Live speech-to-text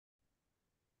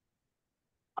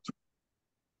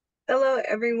Hello,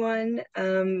 everyone,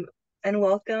 and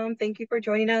welcome. Thank you for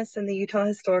joining us in the Utah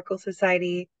Historical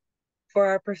Society for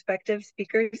our Perspective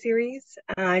Speaker Series.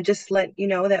 Just let you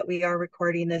know that we are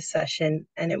recording this session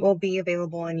and it will be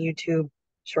available on YouTube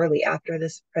shortly after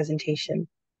this presentation.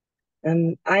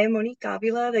 I am Monique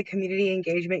Davila, the Community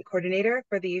Engagement Coordinator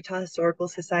for the Utah Historical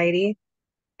Society.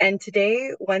 And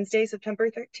today, Wednesday, September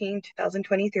 13,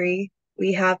 2023,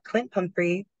 we have Clint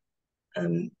Pumphrey.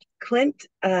 Clint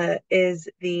is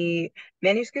the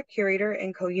Manuscript Curator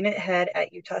and Co-Unit Head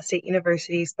at Utah State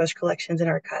University Special Collections and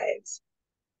Archives.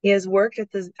 He has worked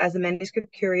as a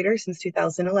Manuscript Curator since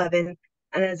 2011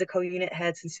 and as a Co-Unit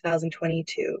Head since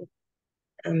 2022.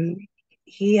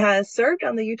 He has served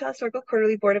on the Utah Historical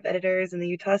Quarterly Board of Editors and the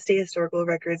Utah State Historical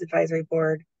Records Advisory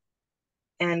Board,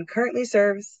 and currently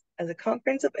serves as a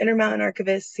Conference of Intermountain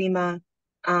Archivists, SEMA.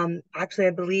 Actually,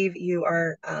 I believe you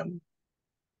are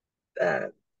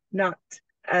not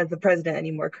as the president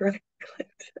anymore, correct, Clint?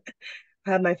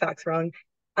 I have my facts wrong.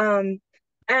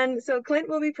 And so Clint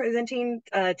will be presenting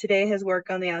today his work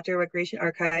on the Outdoor Recreation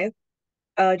Archive.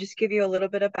 Just to give you a little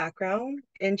bit of background,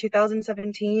 in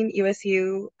 2017,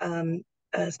 USU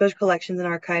Special Collections and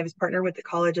Archives partnered with the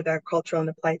College of Agricultural and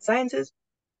Applied Sciences,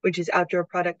 which is Outdoor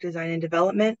Product Design and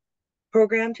Development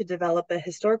program, to develop a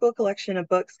historical collection of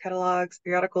books, catalogs,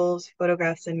 periodicals,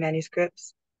 photographs, and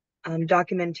manuscripts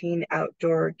documenting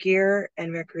outdoor gear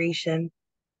and recreation.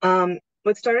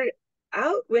 What started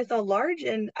out with a large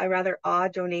and a rather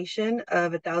odd donation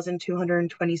of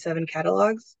 1,227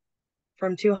 catalogs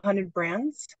from 200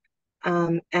 brands,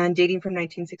 and dating from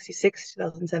 1966 to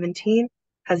 2017,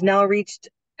 has now reached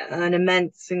an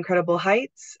immense, incredible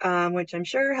heights, which I'm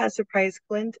sure has surprised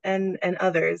Clint and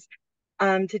others.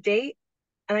 To date,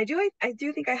 and I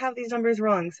do think I have these numbers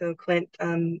wrong. So Clint,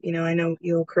 I know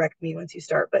you'll correct me once you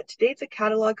start, but to date, the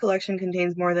catalog collection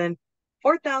contains more than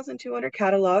 4,200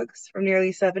 catalogs from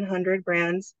nearly 700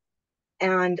 brands,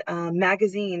 and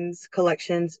magazines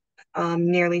collections,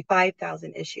 nearly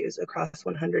 5,000 issues across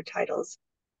 100 titles.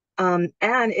 And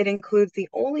it includes the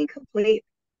only complete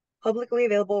publicly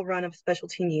available run of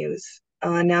specialty news,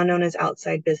 now known as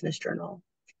Outside Business Journal.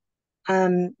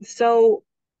 So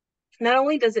not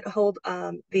only does it hold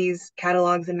these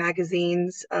catalogs and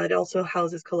magazines, it also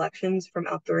houses collections from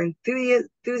outdoor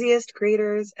enthusiast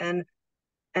creators and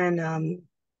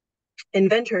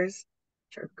inventors,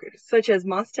 such as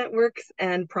Moss Tent Works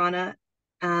and Prana,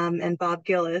 and Bob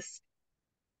Gillis.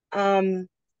 I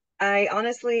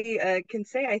honestly can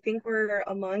say I think we're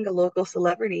among a local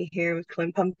celebrity here with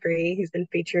Clint Pumphrey. He's been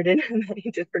featured in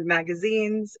many different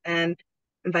magazines and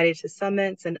invited to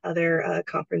summits and other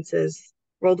conferences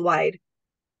worldwide.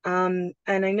 And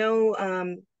I know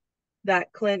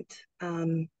that Clint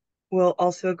will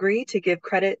also agree to give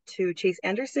credit to Chase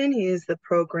Anderson. He is the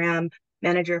program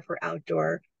manager for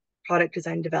outdoor product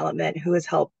design development, who has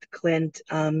helped Clint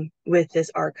with this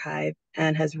archive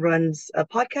and runs a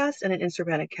podcast and an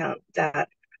Instagram account that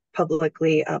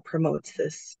publicly promotes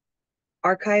this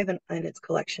archive and its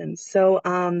collections. So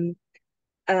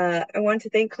I want to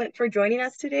thank Clint for joining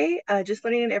us today. Just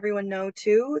letting everyone know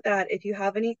too that if you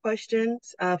have any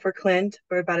questions for Clint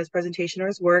or about his presentation or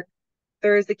his work,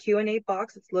 there is the Q&A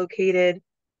box. It's located, I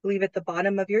believe, at the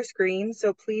bottom of your screen.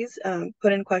 So please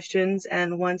put in questions,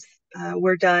 and once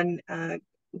we're done, I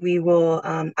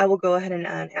will go ahead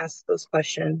and ask those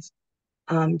questions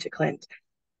to Clint.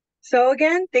 So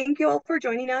again, thank you all for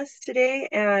joining us today.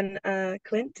 And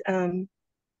Clint,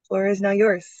 floor is now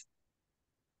yours.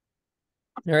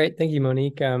 All right, thank you,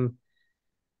 Monique. Well,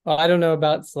 I don't know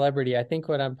about celebrity. I think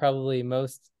what I'm probably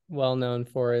most well known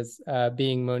for is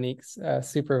being Monique's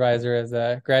supervisor as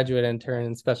a graduate intern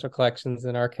in special collections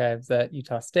and archives at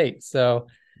Utah State. So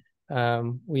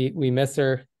we miss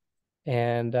her,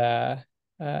 and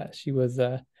she was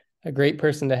a great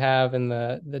person to have in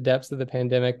the depths of the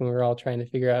pandemic when we were all trying to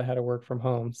figure out how to work from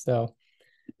home. So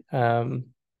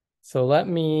let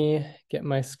me get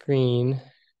my screen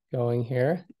going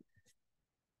here.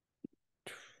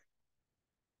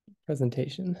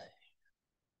 Presentation.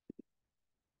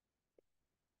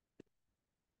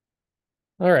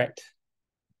 All right.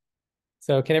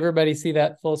 So can everybody see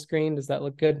that full screen? Does that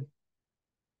look good?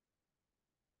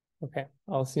 Okay,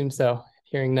 I'll assume so,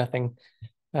 hearing nothing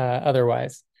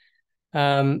otherwise.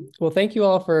 Well, thank you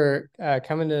all for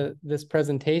coming to this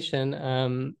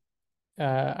presentation.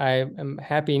 I am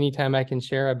happy anytime I can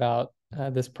share about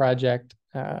this project.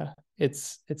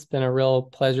 It's been a real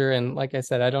pleasure, and like I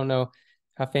said, I don't know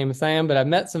how famous I am, but I've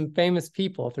met some famous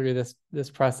people through this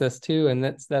process too, and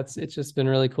it's just been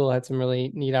really cool. I had some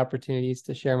really neat opportunities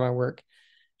to share my work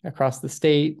across the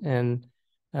state, and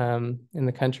in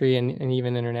the country and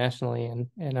even internationally.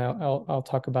 And I'll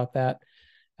talk about that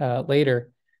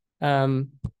later.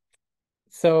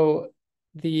 So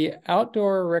the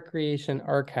Outdoor Recreation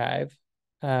Archive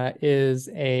is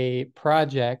a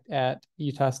project at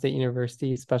Utah State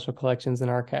University Special Collections and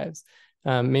Archives.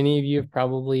 Many of you have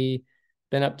probably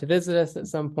been up to visit us at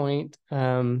some point,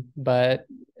 but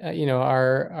you know,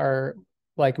 our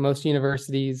like most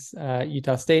universities,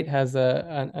 Utah State has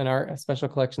a Special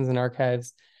Collections and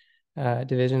Archives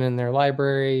division in their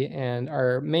library, and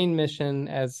our main mission,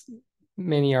 as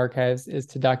many archives, is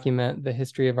to document the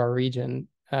history of our region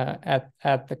at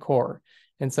the core.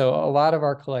 And so a lot of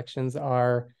our collections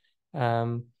are,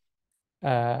 have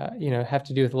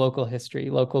to do with local history,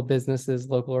 local businesses,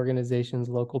 local organizations,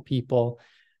 local people.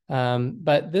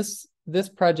 But this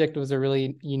project was a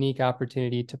really unique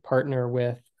opportunity to partner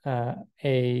with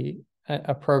a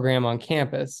program on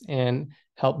campus and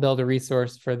help build a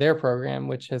resource for their program,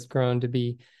 which has grown to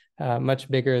be much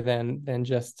bigger than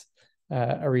just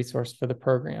a resource for the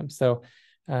program. So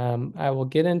I will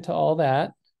get into all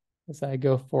that as I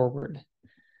go forward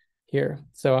here.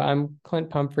 So I'm Clint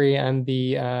Pumphrey. I'm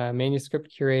the Manuscript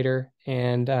Curator,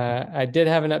 and I did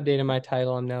have an update in my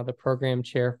title. I'm now the Program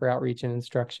Chair for Outreach and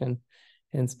Instruction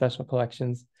in Special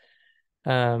Collections.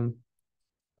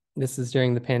 This is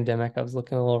during the pandemic. I was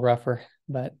looking a little rougher,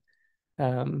 but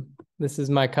this is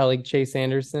my colleague Chase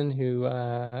Anderson,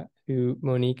 who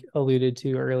Monique alluded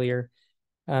to earlier.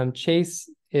 Chase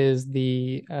is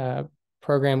the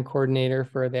program coordinator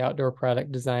for the Outdoor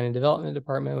Product Design and Development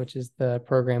Department, which is the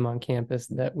program on campus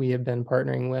that we have been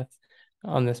partnering with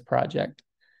on this project.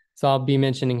 So I'll be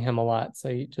mentioning him a lot,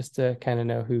 so just to kind of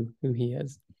know who he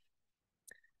is.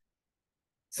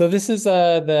 So this is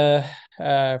the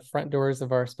front doors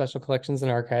of our Special Collections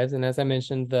and Archives. And as I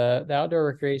mentioned, the Outdoor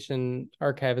Recreation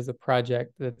Archive is a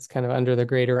project that's kind of under the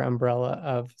greater umbrella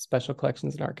of Special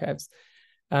Collections and Archives.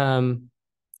 The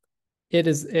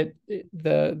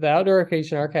Outdoor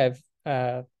Recreation Archive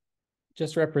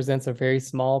just represents a very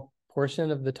small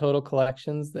portion of the total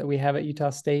collections that we have at Utah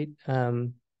State.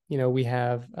 We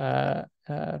have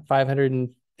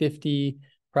 550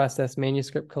 processed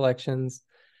manuscript collections,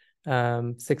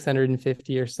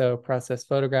 650 or so processed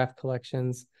photograph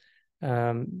collections,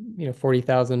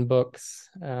 40,000 books,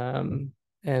 and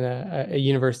a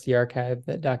university archive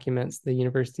that documents the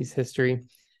university's history.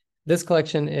 This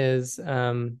collection is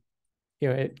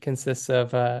it consists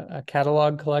of a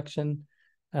catalog collection,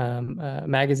 a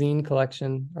magazine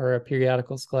collection, or a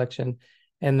periodicals collection,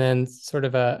 and then sort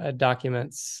of a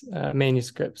documents,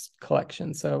 manuscripts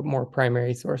collection, so more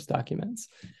primary source documents.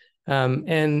 And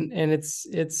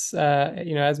it's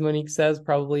as Monique says,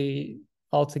 probably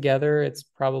altogether, it's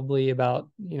probably about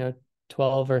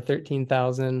 12 or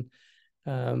 13,000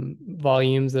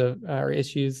 volumes of or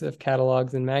issues of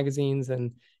catalogs and magazines,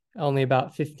 and only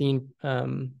about 15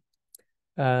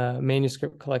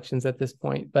 manuscript collections at this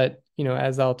point. But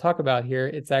as I'll talk about here,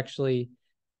 it's actually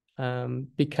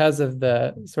because of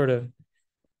the sort of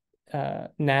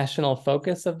national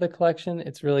focus of the collection,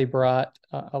 it's really brought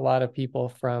a lot of people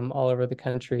from all over the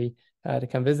country to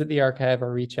come visit the archive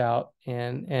or reach out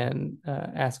and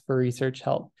ask for research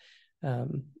help.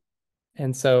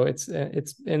 And so it's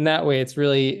in that way, it's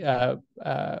really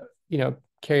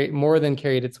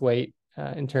carried its weight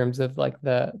in terms of like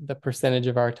the percentage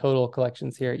of our total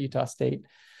collections here at Utah State.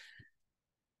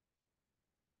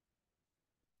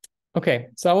 Okay,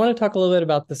 so I want to talk a little bit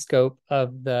about the scope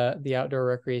of the Outdoor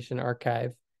Recreation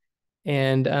Archive.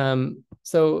 And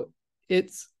so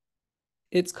it's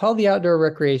called the Outdoor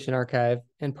Recreation Archive,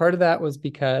 and part of that was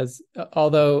because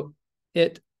although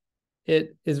it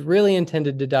is really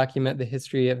intended to document the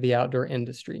history of the outdoor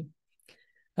industry.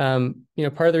 Part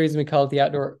of the reason we call it the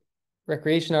Outdoor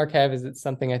Recreation Archive is it's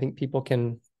something I think people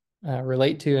can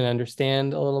relate to and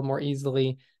understand a little more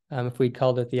easily. If we'd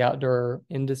called it the Outdoor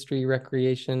Industry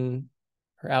Recreation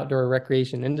or Outdoor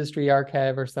Recreation Industry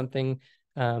Archive or something,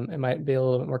 it might be a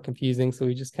little bit more confusing. So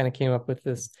we just kind of came up with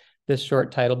this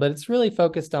short title, but it's really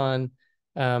focused on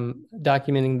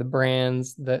documenting the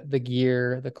brands, the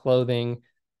gear, the clothing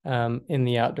in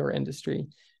the outdoor industry.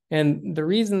 And the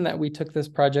reason that we took this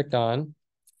project on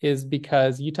is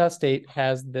because Utah State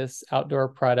has this outdoor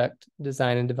product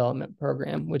design and development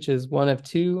program, which is one of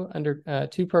two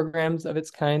programs of its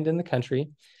kind in the country.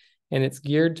 And it's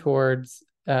geared towards,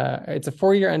 it's a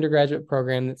 4-year undergraduate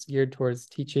program that's geared towards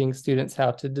teaching students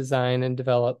how to design and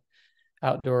develop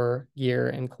outdoor gear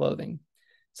and clothing.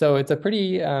 So it's a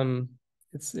pretty,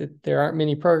 there aren't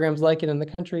many programs like it in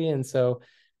the country. And so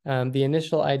the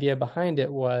initial idea behind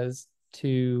it was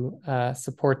to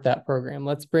support that program.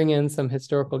 Let's bring in some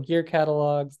historical gear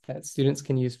catalogs that students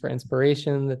can use for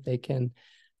inspiration, that they can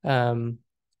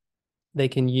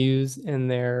use in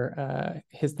their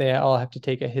they all have to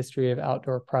take a history of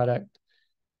outdoor products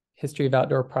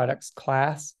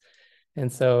class.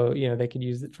 And so, they could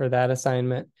use it for that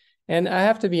assignment. And I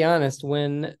have to be honest,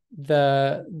 when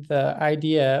the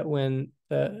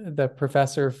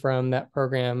professor from that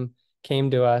program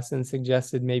came to us and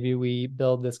suggested maybe we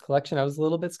build this collection, I was a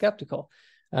little bit skeptical.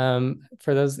 For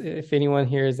those, if anyone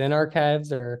here is in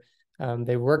archives or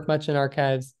they work much in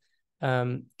archives,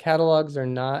 catalogs are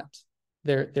not,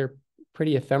 they're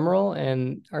pretty ephemeral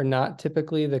and are not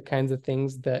typically the kinds of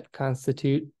things that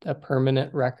constitute a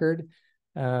permanent record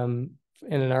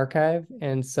in an archive.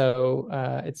 And so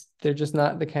they're just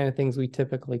not the kind of things we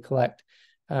typically collect.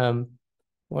 One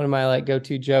of my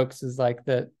go-to jokes is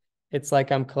that it's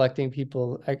like I'm collecting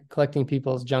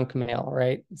people's junk mail,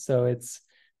 right? So it's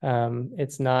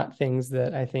not things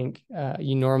that I think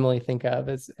you normally think of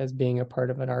as being a part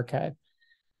of an archive.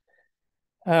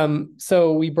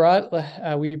 So we brought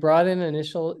in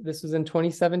this was in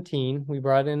 2017, we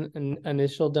brought in an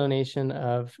initial donation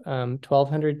of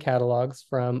 1,200 catalogs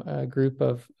from a group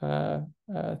of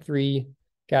 3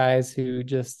 guys who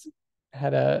just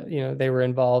had they were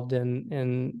involved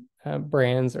in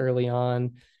brands early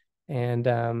on,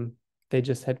 and they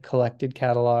just had collected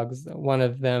catalogs. One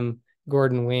of them,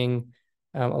 Gordon Wing,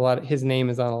 his name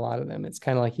is on a lot of them. It's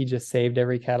kind of like he just saved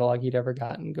every catalog he'd ever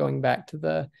gotten going back to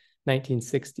the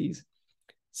 1960s.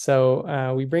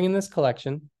 So we bring in this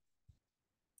collection,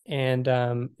 and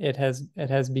it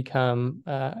has become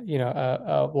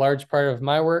a large part of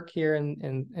my work here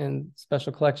in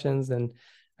special collections, and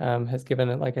has given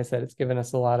it, like I said, it's given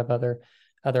us a lot of other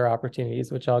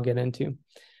opportunities, which I'll get into.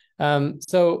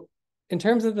 So in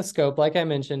terms of the scope, like I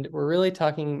mentioned, we're really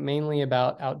talking mainly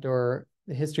about the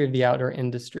history of the outdoor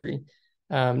industry,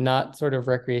 not sort of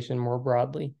recreation more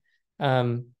broadly.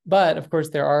 But of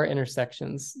course, there are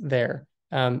intersections there.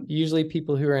 Usually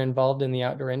people who are involved in the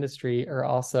outdoor industry are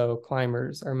also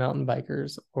climbers or mountain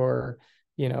bikers, or,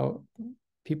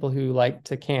 people who like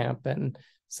to camp. And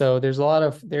so there is a lot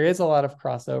of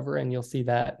crossover, and you'll see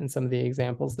that in some of the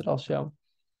examples that I'll show.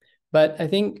 But I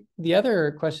think the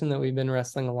other question that we've been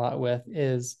wrestling a lot with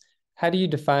is, how do you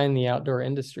define the outdoor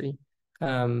industry?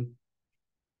 I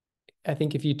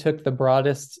think if you took the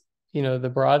broadest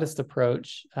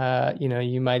approach,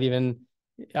 you might even,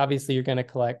 obviously you're going to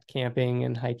collect camping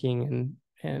and hiking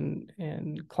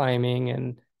and climbing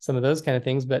and some of those kind of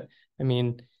things. But I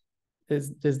mean,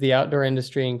 does the outdoor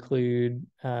industry include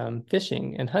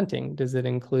fishing and hunting? Does it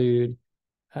include,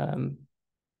 I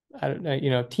don't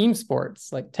know, team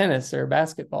sports like tennis or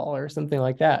basketball or something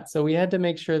like that? So we had to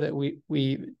make sure that we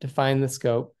define the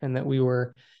scope, and that we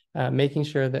were making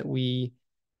sure that we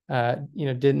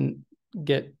didn't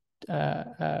get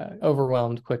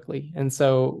overwhelmed quickly. And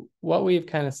so what we've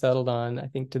kind of settled on, I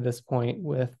think, to this point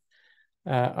with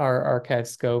our archive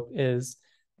scope is,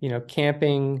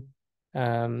 camping,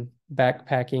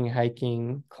 backpacking,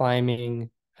 hiking, climbing.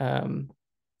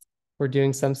 We're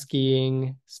doing some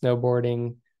skiing,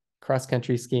 snowboarding,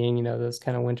 cross-country skiing, those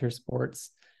kind of winter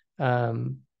sports.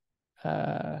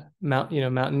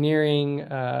 Mountaineering,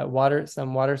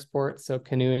 some water sports, so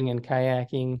canoeing and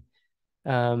kayaking.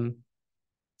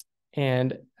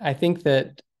 And I think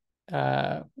that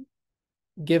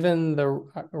given the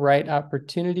right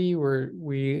opportunity,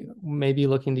 we may be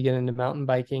looking to get into mountain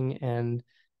biking and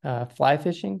fly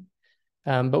fishing.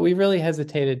 But we really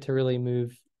hesitated to really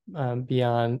move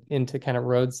beyond into kind of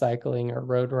road cycling or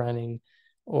road running,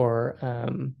 or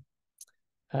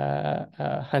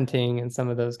hunting and some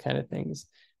of those kind of things.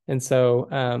 And so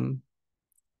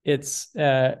it's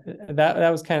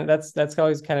that's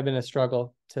always kind of been a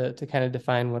struggle to kind of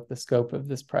define what the scope of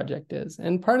this project is.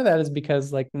 And part of that is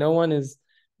because no one is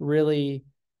really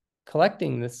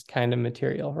collecting this kind of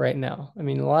material right now. I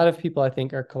mean, a lot of people, I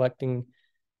think, are collecting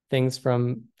things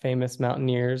from famous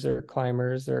mountaineers or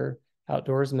climbers or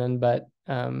outdoorsmen, but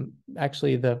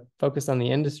actually the focus on the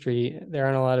industry, there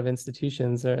aren't a lot of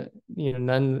institutions,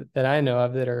 none that I know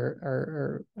of, that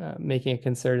are making a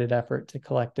concerted effort to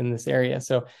collect in this area.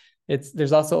 So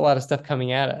there's also a lot of stuff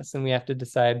coming at us, and we have to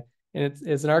decide. And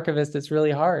as an archivist, it's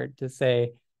really hard to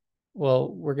say, well,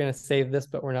 we're going to save this,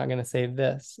 but we're not going to save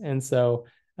this. And so,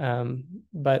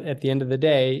 but at the end of the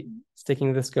day, sticking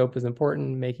to the scope is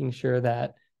important, making sure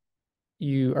that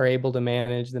you are able to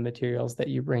manage the materials that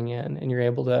you bring in, and you're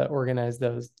able to organize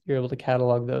those, you're able to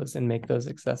catalog those and make those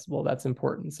accessible. That's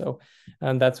important. So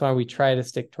that's why we try to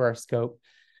stick to our scope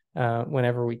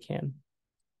whenever we can.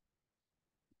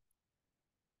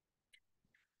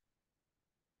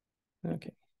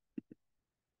 Okay.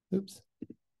 Oops.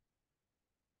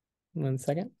 1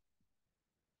 second.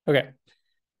 Okay.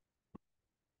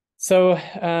 So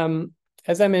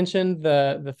as I mentioned,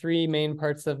 the three main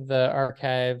parts of the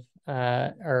archive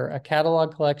are a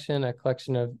catalog collection, a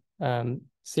collection of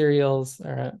serials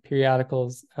or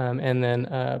periodicals, and then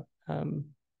a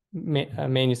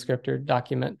manuscript or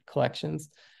document collections.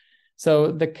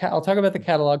 So I'll talk about the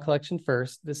catalog collection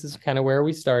first. This is kind of where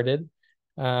we started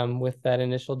with that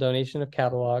initial donation of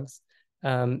catalogs.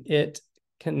 It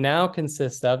can now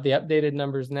consist of, the updated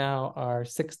numbers now are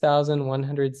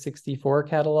 6,164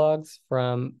 catalogs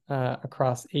from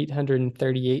across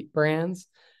 838 brands.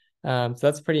 So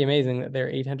that's pretty amazing that there are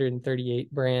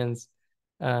 838 brands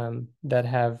that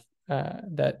have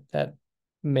that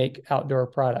make outdoor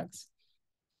products.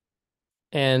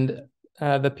 And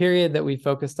the period that we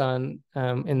focused on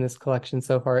in this collection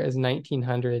so far is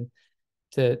 1900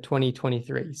 to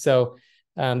 2023. So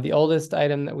the oldest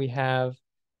item that we have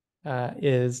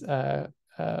is a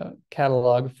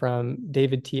catalog from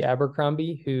David T.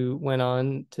 Abercrombie, who went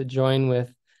on to join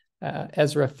with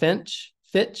Ezra Fitch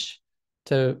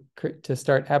to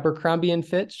start Abercrombie and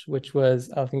Fitch, which was,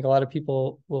 I think a lot of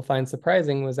people will find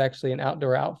surprising, was actually an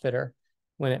outdoor outfitter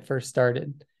when it first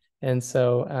started. And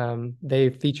so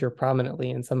they feature prominently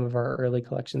in some of our early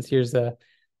collections. Here's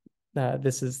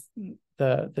this is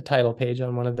the title page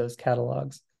on one of those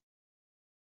catalogs.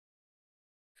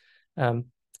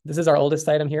 This is our oldest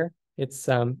item here. It's,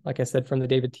 like I said, from the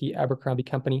David T. Abercrombie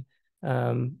Company.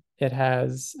 It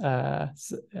has,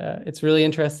 it's really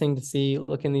interesting to see,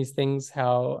 look in these things,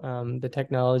 how the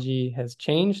technology has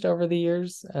changed over the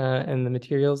years and the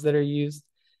materials that are used.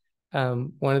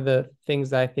 One of the things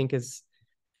that I think is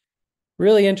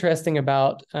really interesting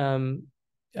about, or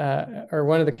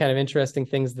one of the kind of interesting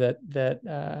things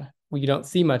that we don't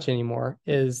see much anymore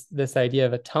is this idea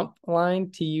of a tump line,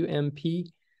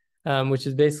 T-U-M-P, which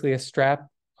is basically a strap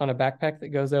on a backpack that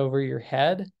goes over your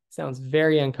head. Sounds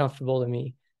very uncomfortable to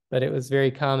me, but it was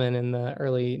very common in the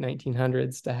early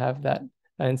 1900s to have that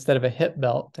instead of a hip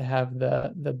belt, to have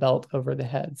the belt over the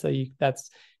head. So that's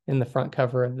in the front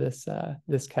cover of this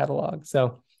this catalog.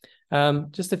 So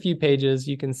just a few pages,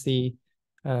 you can see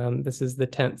this is the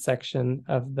tent section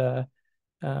of the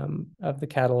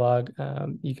catalog.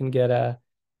 You can get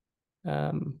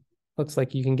looks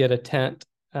like you can get a tent,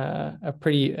 a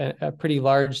pretty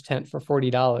large tent for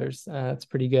 $40. It's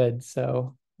pretty good.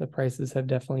 So the prices have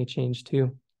definitely changed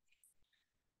too.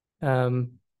 Tents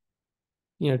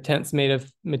made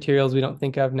of materials we don't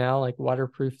think of now, like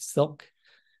waterproof silk,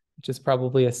 which is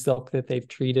probably a silk that they've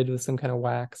treated with some kind of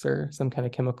wax or some kind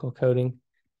of chemical coating.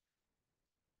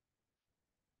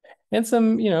 And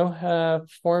some,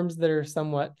 forms that are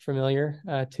somewhat familiar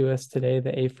to us today.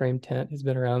 The A-frame tent has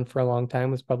been around for a long time.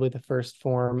 It was probably the first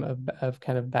form of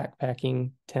kind of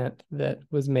backpacking tent that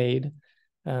was made.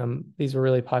 These were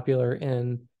really popular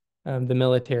in the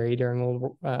military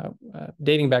during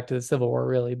dating back to the Civil War,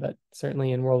 really, but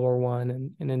certainly in World War I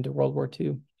and into World War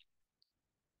II.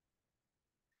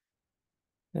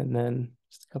 And then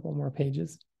just a couple more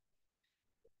pages.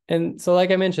 And so,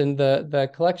 like I mentioned, the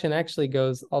collection actually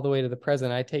goes all the way to the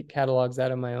present. I take catalogs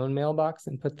out of my own mailbox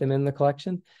and put them in the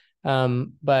collection.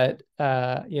 But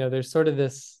there's sort of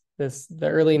the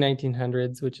early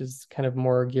 1900s, which is kind of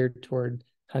more geared toward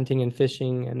hunting and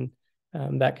fishing and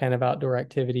that kind of outdoor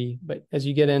activity. But as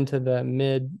you get into the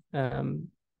mid 20th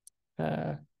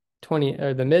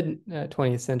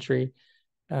century,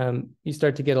 you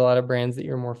start to get a lot of brands that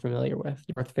you're more familiar with.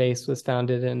 North Face was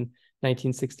founded in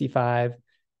 1965.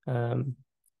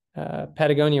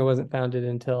 Patagonia wasn't founded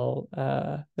until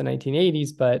the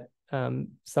 1980s, but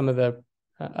some of the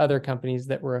other companies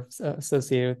that were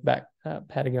associated with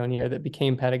Patagonia, or that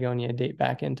became Patagonia, date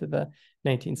back into the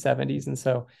 1970s. And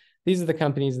so these are the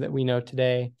companies that we know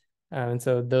today. And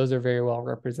so those are very well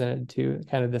represented to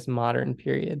kind of this modern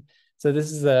period. So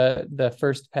this is the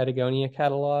first Patagonia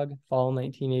catalog, fall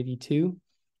 1982.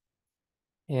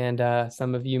 And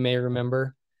some of you may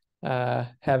remember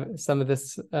having some of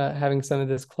this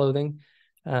clothing,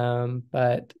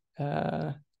 but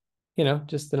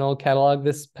just an old catalog.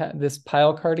 This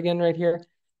pile cardigan right here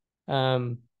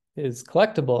is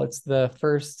collectible. It's the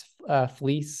first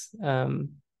fleece.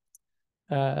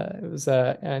 It was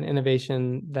an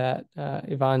innovation that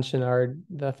Yvon Chouinard,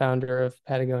 the founder of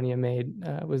Patagonia, made,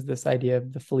 was this idea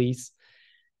of the fleece.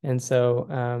 And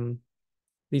so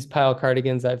these pile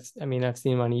cardigans, I've seen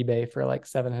them on eBay for like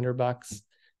 $700.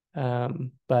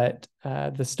 But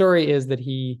the story is that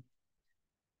he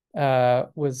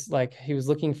was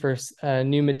looking for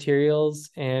new materials,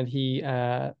 and he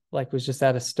was just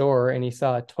at a store and he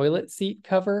saw a toilet seat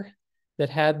cover that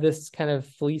had this kind of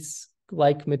fleece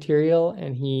like material,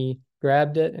 and he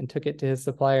grabbed it and took it to his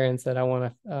supplier and said, I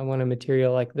want a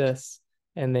material like this.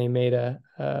 And they made a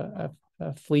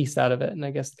fleece out of it. And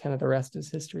I guess kind of the rest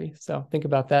is history. So think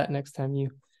about that next time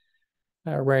you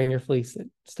are wearing your fleece. It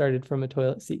started from a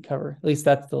toilet seat cover. At least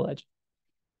that's the legend.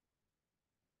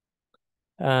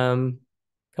 A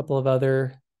couple of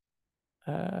other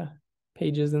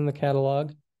pages in the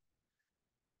catalog.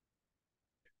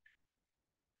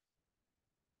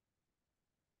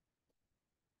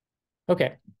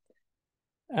 Okay.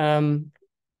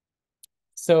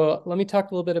 So let me talk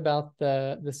a little bit about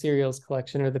the serials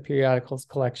collection, or the periodicals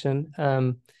collection.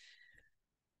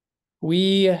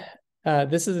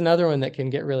 This is another one that can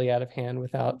get really out of hand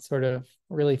without sort of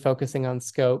really focusing on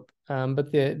scope.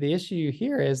 But the issue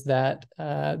here is that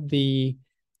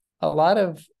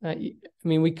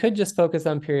we could just focus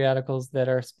on periodicals that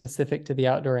are specific to the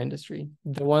outdoor industry.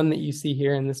 The one that you see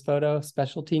here in this photo,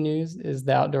 Specialty News, is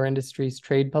the outdoor industry's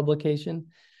trade publication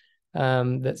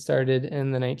that started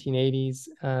in the 1980s.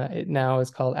 It now is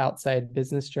called Outside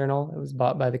Business Journal. It was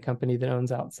bought by the company that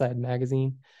owns Outside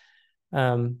Magazine.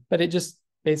 But it just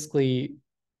basically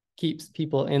keeps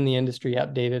people in the industry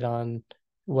updated on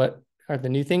what are the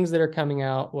new things that are coming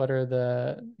out, what are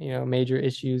the major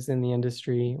issues in the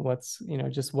industry, what's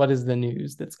just what is the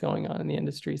news that's going on in the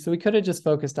industry. So we could have just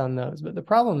focused on those, but the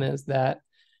problem is that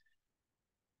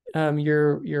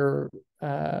your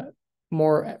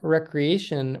more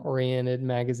recreation oriented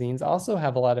magazines also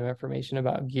have a lot of information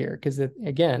about gear, because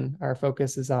again, our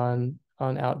focus is on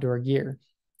outdoor gear.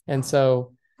 And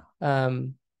so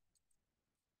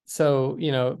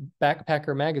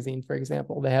Backpacker Magazine, for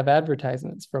example, they have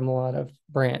advertisements from a lot of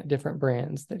different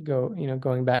brands that go,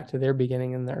 going back to their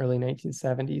beginning in the early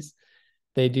 1970s.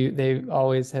 They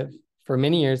always have, for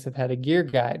many years, have had a gear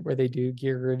guide where they do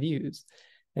gear reviews.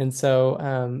 And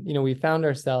so, we found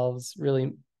ourselves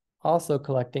really also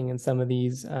collecting in some of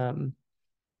these,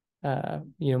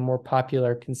 more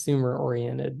popular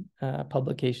consumer-oriented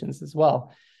publications as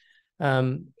well.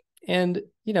 And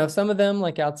some of them,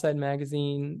 like Outside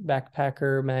Magazine,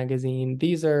 Backpacker Magazine,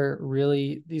 these are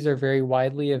very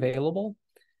widely available.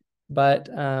 But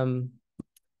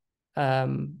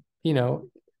when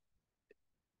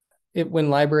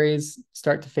libraries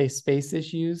start to face space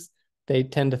issues, they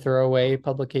tend to throw away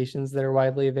publications that are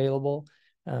widely available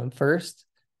first.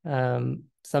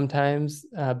 Sometimes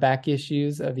back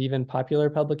issues of even popular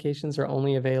publications are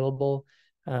only available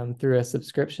through a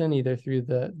subscription, either through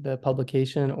the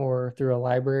publication or through a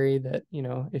library that,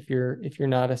 if you're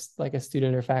not a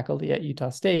student or faculty at Utah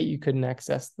State, you couldn't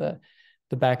access the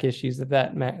back issues of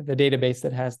the database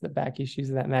that has the back issues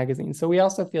of that magazine. So we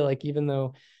also feel like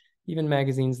even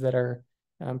magazines that are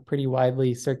pretty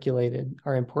widely circulated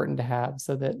are important to have,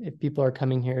 so that if people are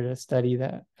coming here to study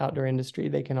the outdoor industry,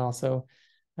 they can also,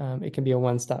 it can be a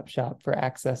one-stop shop for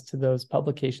access to those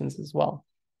publications as well.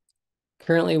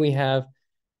 Currently, we have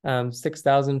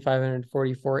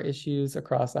 6,544 issues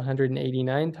across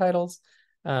 189 titles.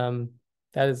 That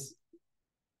is,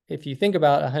 if you think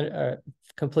about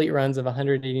complete runs of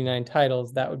 189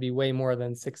 titles, that would be way more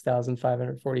than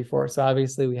 6,544. So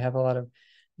obviously we have a lot of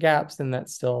gaps, and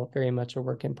that's still very much a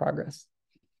work in progress.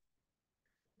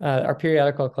 Our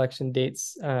periodical collection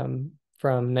dates from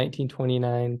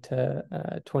 1929 to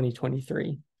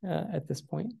 2023 at this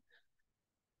point.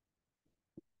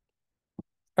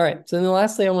 All right, so then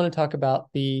lastly, I want to talk about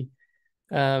the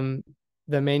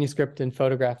manuscript and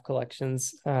photograph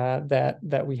collections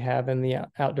that we have in the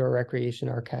Outdoor Recreation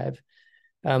Archive.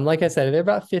 Like I said, they're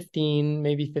about 15,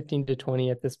 maybe 15 to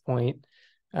 20 at this point.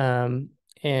 And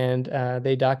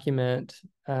they document,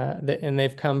 and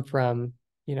they've come from,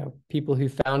 people who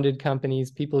founded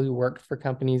companies, people who worked for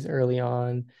companies early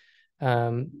on,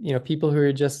 people who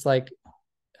are just like,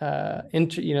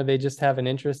 they just have an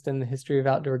interest in the history of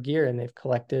outdoor gear, and they've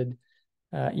collected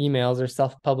emails or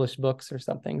self-published books or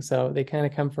something. So they kind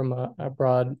of come from a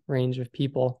broad range of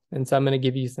people. And so I'm going to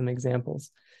give you some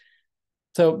examples.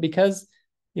 So because,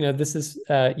 this is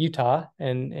Utah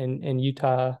and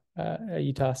Utah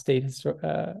State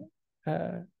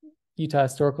Utah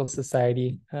Historical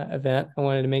Society event, I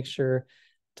wanted to make sure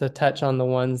to touch on the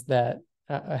ones that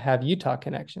have Utah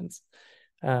connections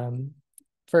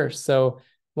first. So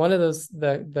one of those,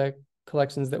 the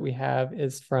collections that we have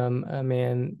is from a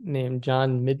man named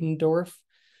John Middendorf,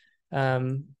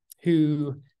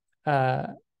 who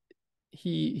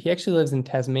he actually lives in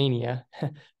Tasmania,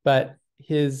 but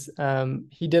he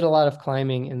did a lot of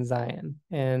climbing in Zion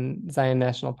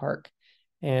National Park,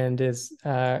 and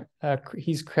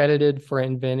he's credited for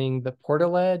inventing the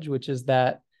portaledge, which is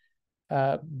that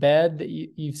bed that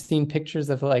you've seen pictures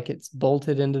of, like it's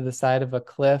bolted into the side of a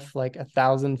cliff, like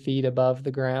 1,000 feet above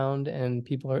the ground, and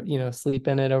people are, sleep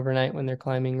in it overnight when they're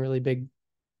climbing really big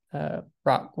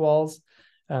rock walls.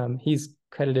 He's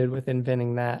credited with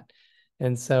inventing that.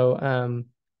 And so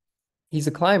he's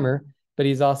a climber, but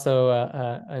he's also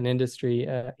an industry.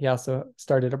 He also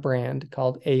started a brand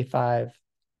called A5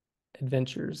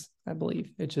 Adventures, I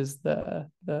believe, which is the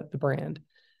brand.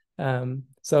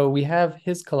 So we have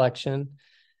his collection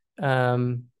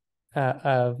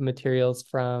of materials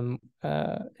from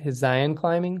his Zion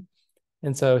climbing.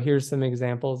 And so here's some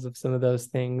examples of some of those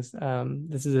things.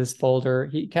 This is his folder.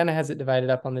 He kind of has it divided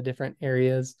up on the different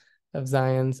areas of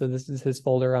Zion. So this is his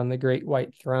folder on the Great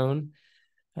White Throne.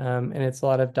 And it's a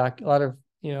lot of,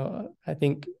 I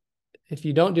think if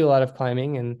you don't do a lot of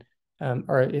climbing and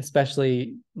or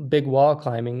especially big wall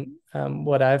climbing,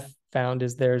 what I've found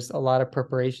is there's a lot of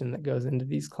preparation that goes into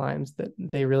these climbs, that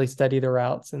they really study the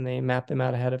routes and they map them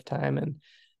out ahead of time.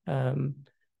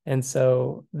 And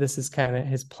so this is kind of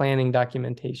his planning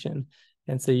documentation.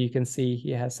 And so you can see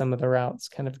he has some of the routes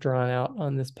kind of drawn out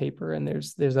on this paper, and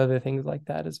there's other things like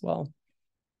that as well.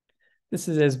 This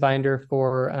is his binder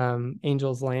for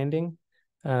Angel's Landing.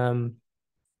 And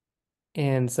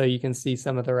so you can see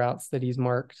some of the routes that he's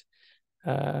marked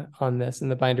on this, and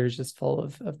the binder is just full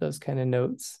of those kind of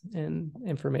notes and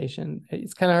information.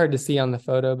 It's kind of hard to see on the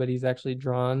photo, but he's actually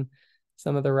drawn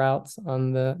some of the routes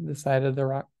on the side of the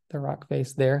rock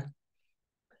face there.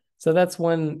 So that's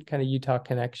one kind of Utah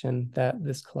connection that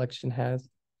this collection has.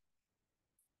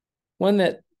 One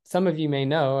that some of you may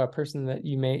know, a person that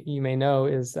you may know,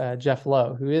 is Jeff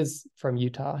Lowe, who is from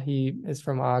Utah. He is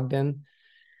from Ogden.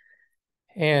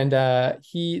 And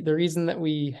the reason that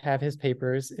we have his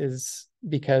papers is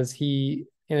because he,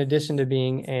 in addition to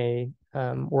being a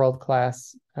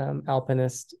world-class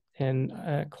alpinist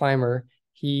and climber,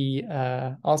 he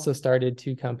also started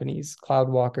two companies,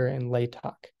 Cloudwalker and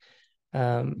Laytalk.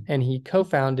 And he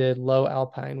co-founded Lowe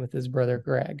Alpine with his brother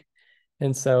Greg.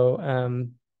 And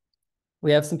so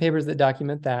we have some papers that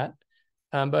document that,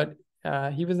 but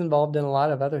he was involved in a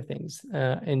lot of other things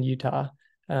in Utah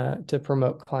to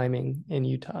promote climbing in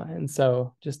Utah. And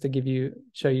so just to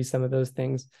show you some of those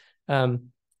things,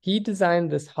 he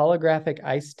designed this holographic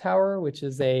ice tower, which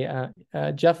is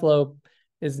Jeff Lowe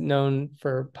is known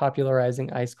for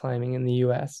popularizing ice climbing in the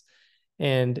US.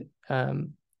 And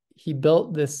he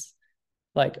built this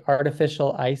like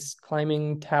artificial ice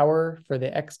climbing tower for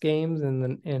the X Games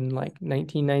in like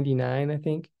 1999, I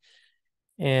think.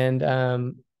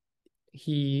 And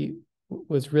he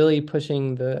was really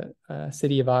pushing the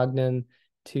city of Ogden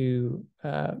to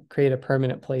create a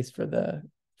permanent place for the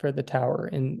tower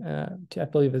I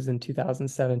believe it was in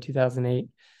 2007, 2008.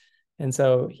 And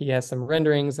so he has some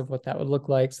renderings of what that would look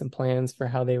like, some plans for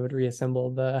how they would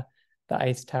reassemble the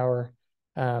ice tower.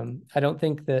 I don't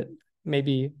think that,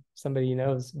 maybe somebody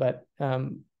knows, but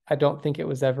I don't think it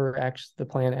was ever actually, the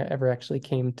plan ever actually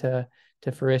came to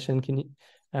fruition.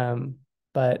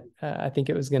 But I think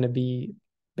it was going to be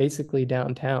basically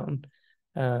downtown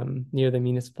near the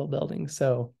municipal building.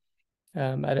 So I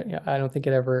don't think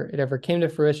it ever came to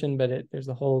fruition, but there's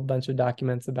a whole bunch of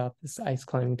documents about this ice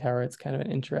climbing tower. It's kind of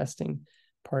an interesting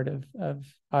part of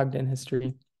Ogden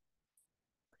history.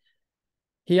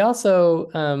 He also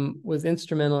was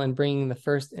instrumental in bringing the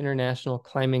first international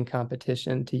climbing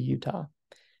competition to Utah.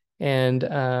 And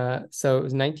so it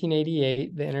was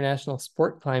 1988, the International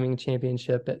Sport Climbing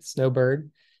Championship at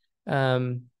Snowbird.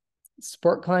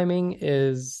 Sport climbing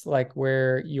is like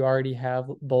where you already have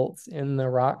bolts in the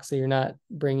rock, so you're not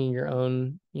bringing your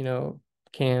own,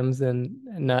 cams and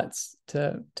nuts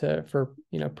for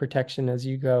protection as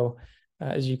you go.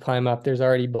 As you climb up, there's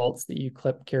already bolts that you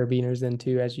clip carabiners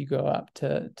into as you go up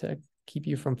to keep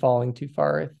you from falling too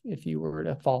far if you were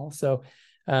to fall. So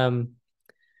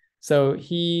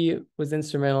he was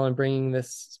instrumental in bringing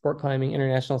this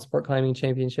International Sport Climbing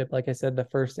Championship, like I said, the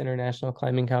first international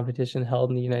climbing competition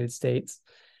held in the United States.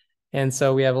 And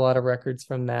so we have a lot of records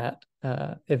from that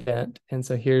event. And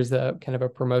so here's a kind of a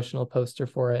promotional poster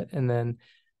for it. And then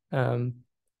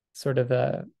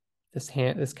this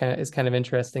is kind of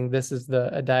interesting. This is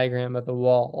a diagram of the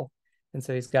wall. And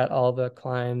so he's got all the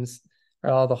climbs or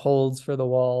all the holds for the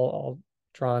wall all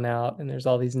drawn out. And there's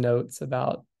all these notes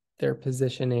about their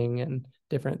positioning and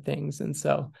different things. And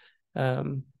so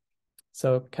kind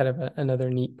of another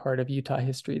neat part of Utah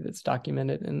history that's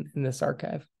documented in this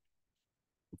archive.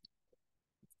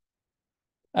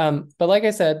 But like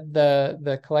I said,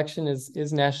 the collection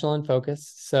is national in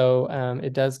focus, so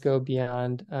it does go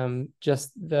beyond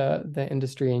just the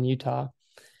industry in Utah.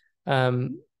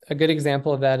 A good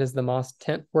example of that is the Moss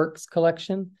Tent Works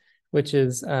collection, which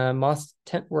is Moss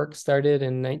tent work started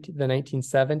in the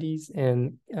 1970s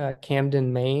in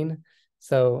Camden, Maine.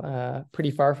 So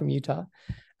pretty far from Utah.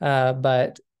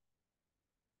 But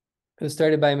it was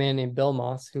started by a man named Bill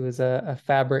Moss, who was a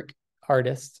fabric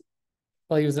artist.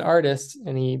 Well, he was an artist,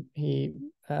 and he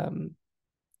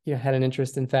had an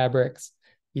interest in fabrics.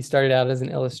 He started out as an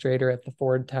illustrator at the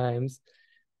Ford Times,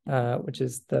 which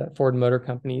is the Ford Motor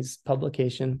Company's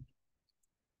publication.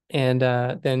 And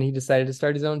then he decided to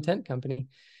start his own tent company.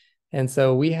 And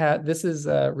so this is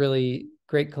a really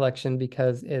great collection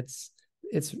because it's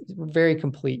very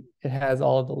complete. It has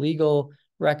all of the legal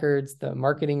records, the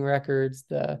marketing records,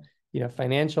 the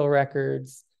financial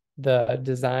records, the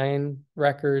design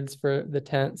records for the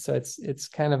tent. So it's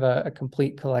kind of a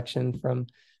complete collection from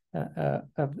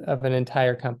of an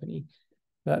entire company.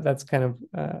 That's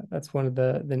one of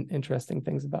the interesting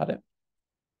things about it.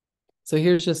 So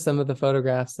here's just some of the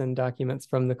photographs and documents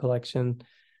from the collection.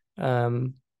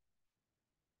 You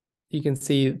can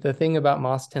see the thing about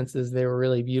Moss tents is they were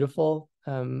really beautiful.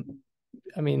 I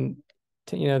mean,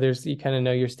 you kind of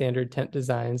know your standard tent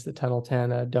designs, the tunnel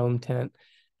tent, a dome tent,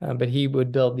 but he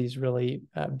would build these really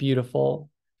beautiful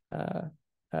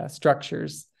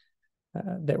structures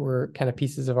that were kind of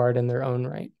pieces of art in their own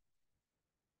right.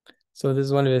 So this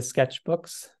is one of his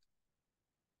sketchbooks.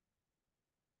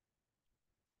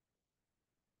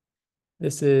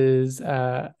 This is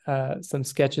some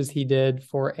sketches he did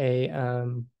for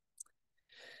a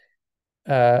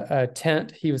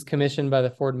tent. He was commissioned by the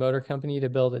Ford Motor Company to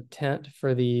build a tent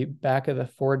for the back of the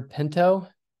Ford Pinto.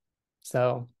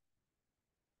 So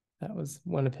that was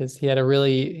one of his. He had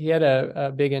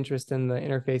a big interest in the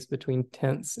interface between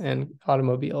tents and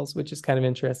automobiles, which is kind of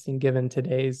interesting given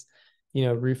today's,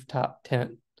 rooftop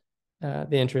tent, the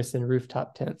interest in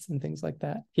rooftop tents and things like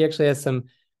that. He actually has some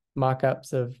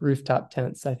mock-ups of rooftop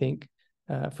tents, I think,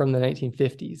 from the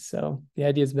 1950s. So the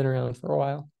idea has been around for a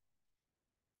while.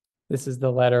 This is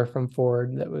the letter from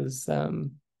Ford that was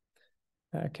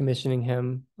commissioning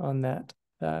him on that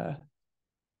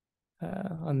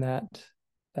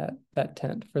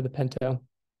tent for the Pinto.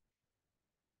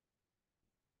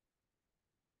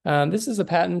 This is a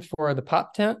patent for the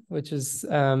pop tent, which is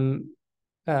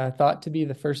thought to be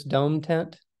the first dome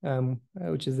tent,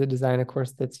 which is a design, of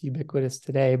course, that's ubiquitous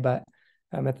today. But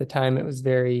at the time, it was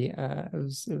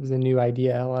it was a new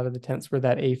idea. A lot of the tents were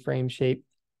that A-frame shape.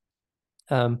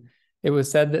 It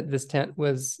was said that this tent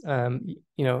was,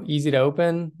 easy to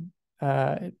open.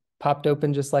 It popped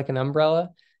open just like an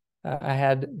umbrella. I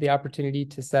had the opportunity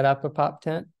to set up a pop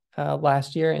tent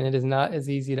last year, and it is not as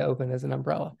easy to open as an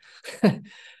umbrella.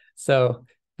 So,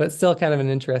 but still kind of an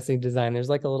interesting design. There's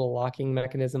like a little locking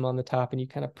mechanism on the top, and you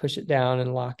kind of push it down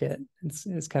and lock it.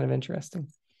 It's kind of interesting.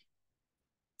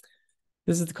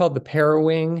 This is called the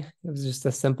Parawing. It was just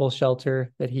a simple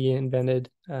shelter that he invented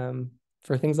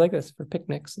for things like this, for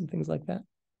picnics and things like that.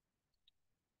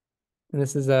 And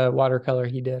this is a watercolor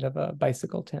he did of a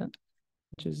bicycle tent,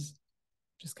 which is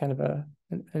just kind of an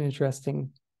interesting,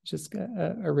 just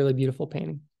a really beautiful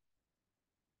painting.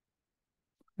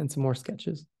 And some more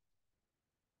sketches.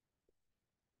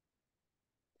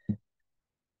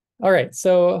 All right,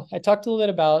 so I talked a little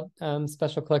bit about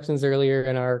special collections earlier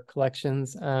in our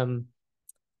collections.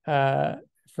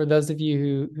 For those of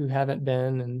you who haven't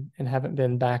been and haven't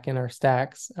been back in our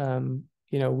stacks,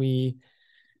 we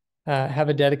have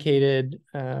a dedicated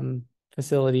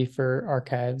facility for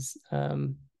archives.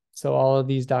 So all of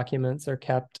these documents are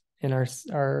kept in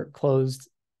our closed,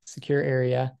 secure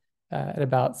area at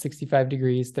about 65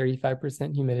 degrees,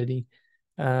 35% humidity.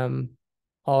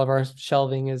 All of our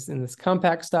shelving is in this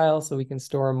compact style, so we can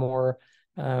store more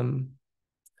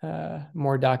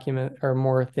document or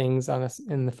more things on us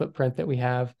in the footprint that we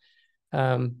have.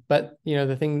 But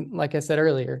the thing, like I said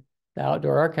earlier, the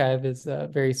outdoor archive is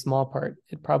a very small part.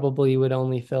 It probably would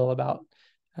only fill about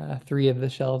 3 of the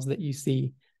shelves that you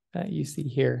see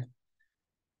here.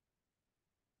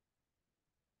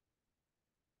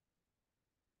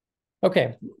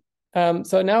 Okay,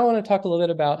 so now I want to talk a little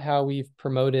bit about how we've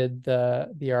promoted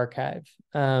the archive,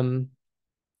 and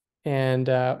kind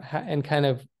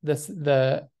of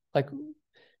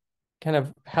kind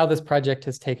of how this project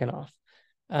has taken off.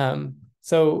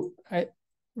 So I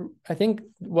think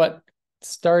what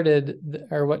started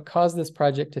or what caused this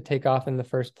project to take off in the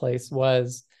first place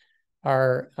was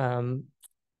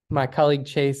my colleague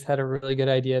Chase had a really good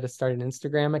idea to start an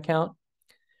Instagram account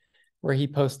where he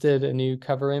posted a new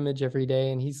cover image every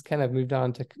day, and he's kind of moved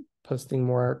on to posting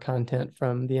more content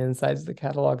from the insides of the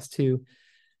catalogs too.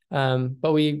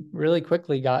 But we really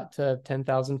quickly got to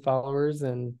 10,000 followers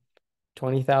and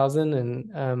 20,000,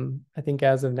 and I think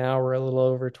as of now we're a little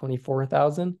over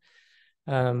 24,000.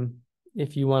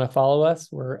 If you want to follow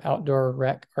us, we're Outdoor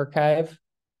Rec Archive,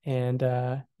 and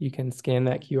you can scan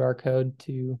that QR code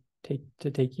to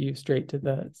take you straight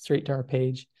to our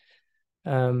page.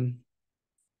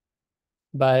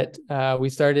 But we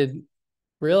started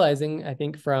realizing, I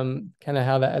think, from kind of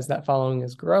how as that following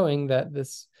is growing, that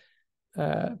this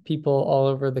people all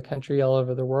over the country, all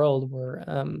over the world, were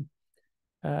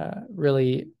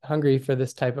really hungry for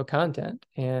this type of content.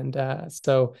 And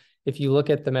so if you look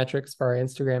at the metrics for our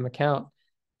Instagram account,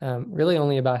 really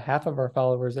only about half of our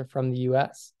followers are from the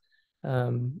US.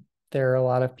 There are a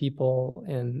lot of people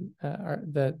in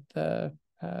there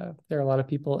are a lot of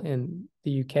people in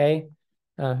the UK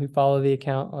who follow the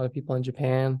account, a lot of people in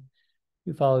Japan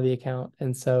who follow the account.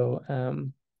 And so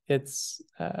it's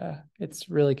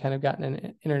really kind of gotten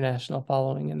an international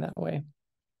following in that way.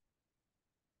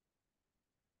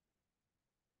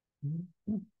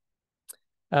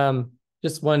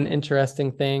 Just one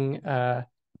interesting thing,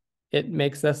 it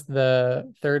makes us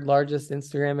the third largest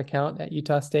Instagram account at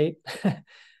Utah State,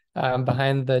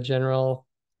 behind the general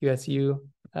USU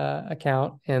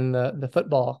account and the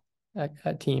football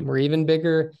team. We're even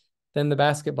bigger than the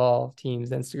basketball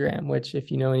team's Instagram, which,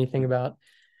 if you know anything about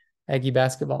Aggie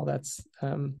basketball, that's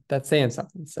saying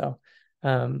something. So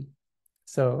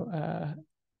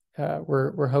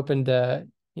we're hoping to,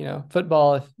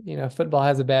 football, if football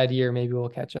has a bad year, maybe we'll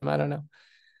catch them. I don't know.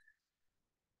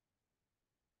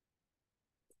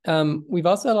 We've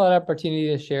also had a lot of opportunity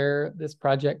to share this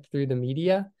project through the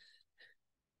media.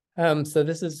 So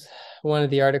this is one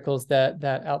of the articles that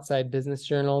Outside Business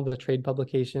Journal, the trade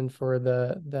publication for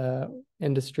the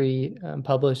industry,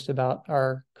 published about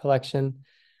our collection.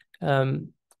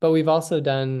 But we've also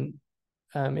done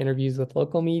interviews with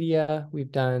local media.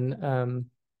 We've done,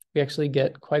 we actually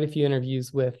get quite a few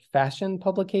interviews with fashion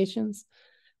publications.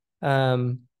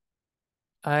 The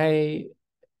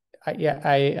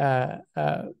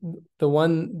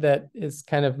one that is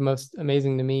kind of most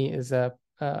amazing to me is a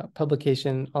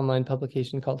online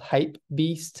publication called Hype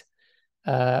Beast,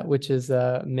 which is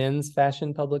a men's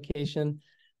fashion publication.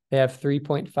 They have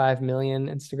 3.5 million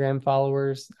Instagram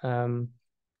followers.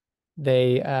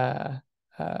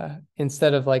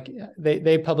 Instead of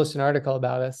they published an article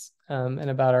about us and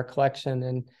about our collection,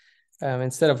 and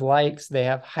instead of likes, they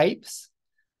have hypes.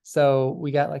 So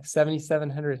we got like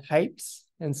 7,700 hypes.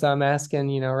 And so I'm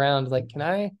asking, around, like, can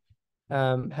I,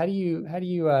 how do you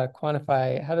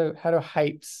quantify, how do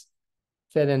hypes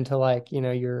fit into, like,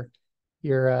 your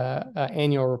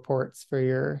annual reports for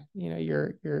your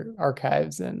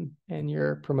archives and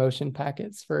your promotion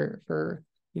packets for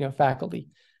faculty.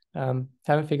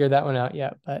 Haven't figured that one out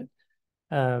yet, but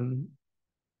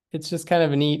it's just kind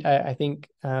of a neat, I think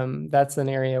that's an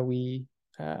area we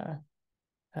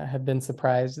have been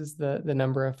surprised, is the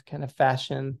number of kind of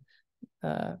fashion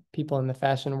people in the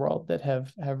fashion world that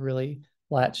have really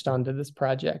latched onto this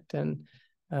project. And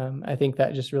I think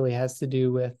that just really has to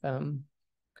do with kind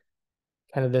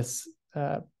of this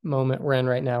moment we're in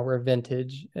right now, where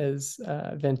vintage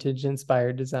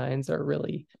inspired designs are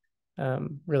really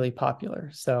popular.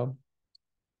 So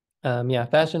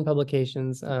fashion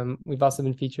publications. We've also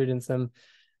been featured in some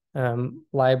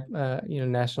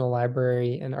National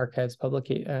Library and Archives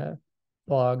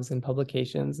blogs and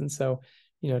publications. And so,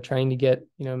 trying to get,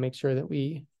 make sure that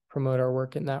we promote our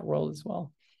work in that world as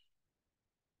well.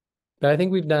 But I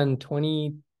think we've done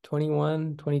 22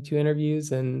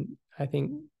 interviews, and I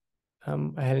think I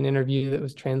had an interview that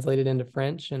was translated into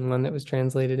French and one that was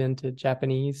translated into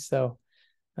Japanese. So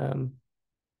kind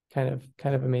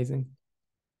of amazing.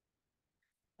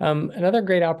 Another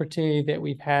great opportunity that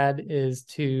we've had is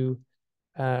to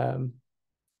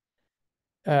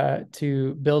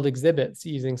build exhibits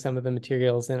using some of the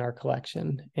materials in our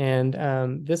collection.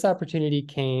 And this opportunity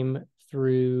came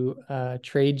through a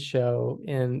trade show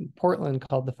in Portland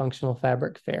called the Functional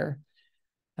Fabric Fair.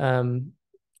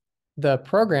 The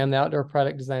program, the Outdoor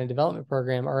Product Design and Development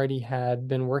Program, already had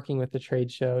been working with the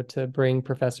trade show to bring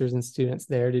professors and students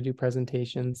there to do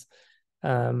presentations.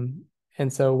 And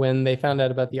so when they found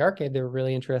out about the arcade, they were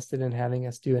really interested in having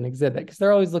us do an exhibit, because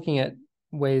they're always looking at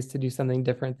ways to do something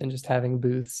different than just having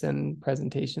booths and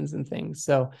presentations and things.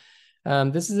 So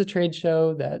this is a trade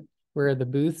show where the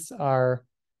booths are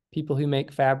people who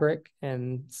make fabric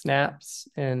and snaps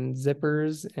and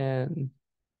zippers and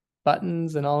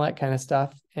buttons and all that kind of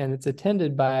stuff. And it's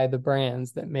attended by the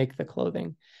brands that make the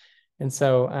clothing. And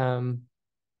so,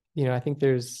 I think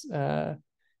there's,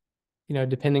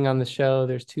 depending on the show,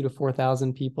 there's 2,000 to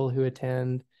 4,000 people who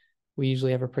attend. We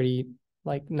usually have a pretty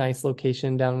nice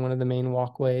location down one of the main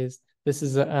walkways. This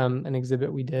is an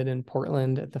exhibit we did in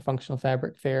Portland at the Functional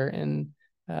Fabric Fair in,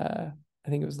 I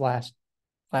think it was last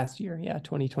last year, yeah,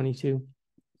 2022.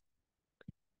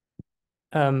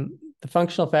 The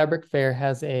Functional Fabric Fair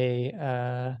has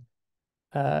a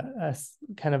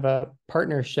kind of a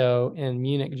partner show in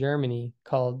Munich, Germany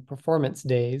called Performance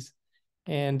Days.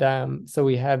 And so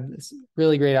we had this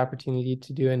really great opportunity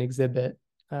to do an exhibit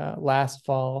last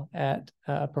fall at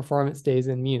Performance Days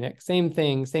in Munich. Same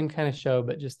thing, same kind of show,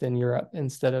 but just in Europe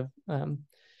instead of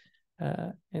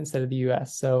the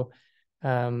US. So,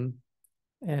 and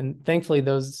thankfully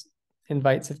those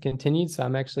invites have continued. So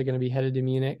I'm actually going to be headed to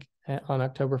Munich on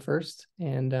October 1st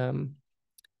and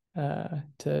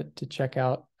to check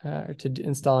out or to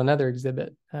install another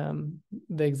exhibit.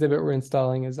 The exhibit we're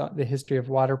installing is the history of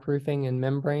waterproofing and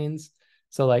membranes.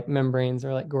 So like membranes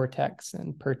are like Gore-Tex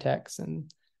and Pertex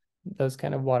and those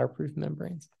kind of waterproof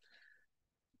membranes.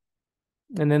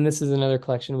 And then this is another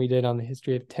collection we did on the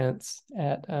history of tents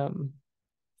at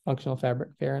Functional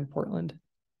Fabric Fair in Portland.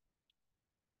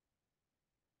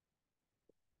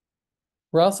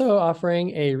 We're also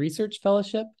offering a research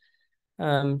fellowship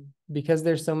because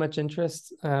there's so much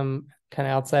interest kind of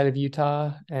outside of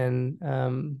Utah, and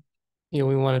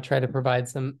we want to try to provide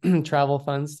some travel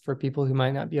funds for people who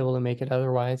might not be able to make it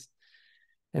otherwise.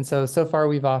 And so far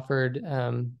we've offered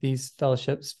these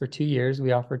fellowships for 2 years.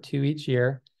 We offer 2 each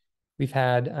year. We've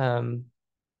had a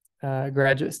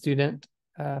graduate student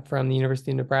from the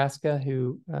University of Nebraska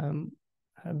who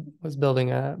was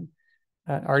building an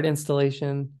art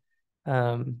installation.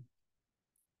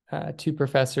 2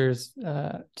 professors,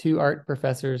 2 art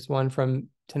professors, one from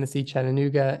Tennessee,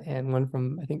 Chattanooga, and one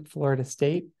from, I think, Florida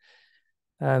State,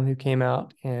 who came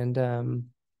out, and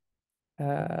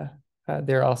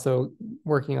they're also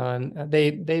working on, they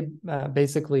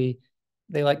basically,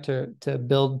 they like to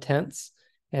build tents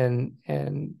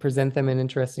and present them in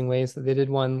interesting ways. So they did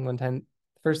one time.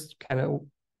 First kind of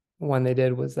one they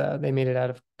did was they made it out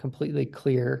of completely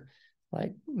clear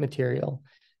like material.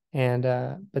 And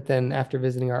but then after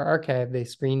visiting our archive, they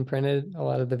screen printed a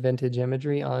lot of the vintage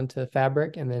imagery onto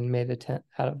fabric and then made a tent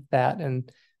out of that.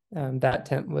 And that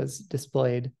tent was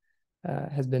displayed,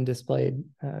 has been displayed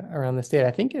around the state.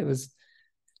 I think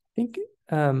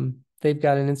they've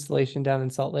got an installation down in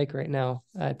Salt Lake right now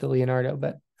at the Leonardo,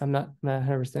 but I'm not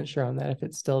 100% sure on that if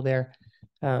it's still there.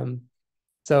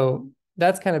 So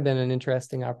that's kind of been an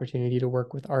interesting opportunity to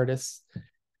work with artists.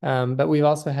 But we've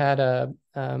also had a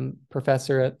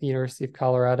professor at the University of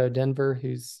Colorado, Denver,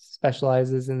 who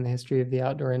specializes in the history of the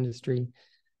outdoor industry.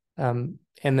 And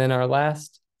then our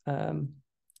last,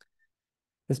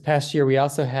 this past year, we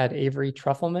also had Avery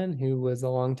Trufelman, who was a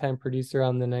longtime producer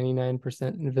on the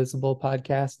 99% Invisible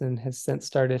podcast and has since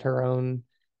started her own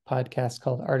podcast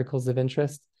called Articles of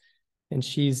Interest. And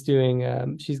she's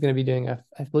doing, she's going to be doing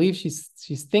I believe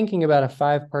she's thinking about a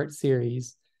 5-part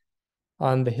series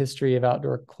on the history of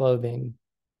outdoor clothing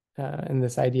and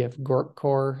this idea of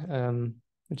gorpcore,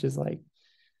 which is like,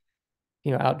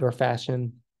 outdoor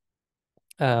fashion.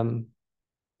 And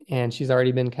she's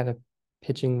already been kind of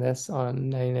pitching this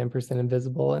on 99%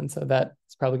 Invisible. And so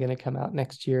that's probably going to come out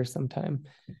next year sometime.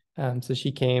 So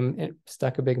she came, it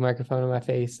stuck a big microphone in my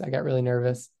face. I got really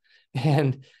nervous.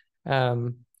 And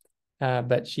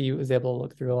but she was able to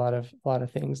look through a lot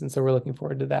of things. And so we're looking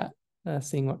forward to that,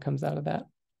 seeing what comes out of that.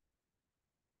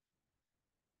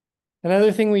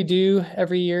 Another thing we do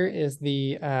every year is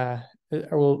or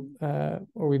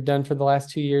we've done for the last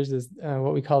 2 years is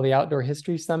what we call the Outdoor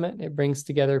History Summit. It brings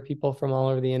together people from all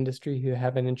over the industry who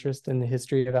have an interest in the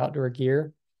history of outdoor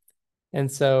gear.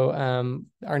 And so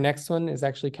our next one is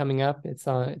actually coming up.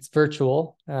 It's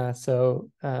virtual.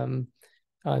 So on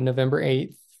November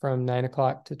 8th from 9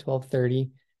 o'clock to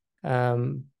 12:30.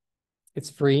 It's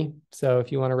free. So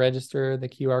if you want to register, the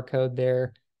QR code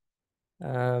there,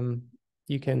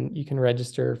 you can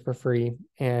register for free.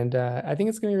 And I think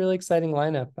it's going to be a really exciting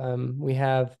lineup. We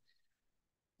have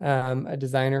a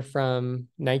designer from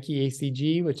Nike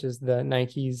ACG, which is the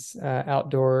Nike's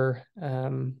outdoor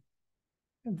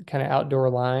kind of outdoor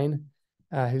line,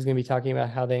 who's going to be talking about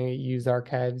how they use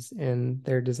archives in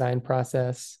their design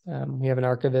process. We have an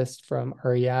archivist from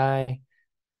REI.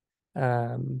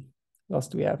 What else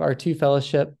do we have? Our 2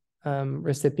 fellowship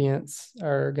recipients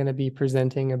are going to be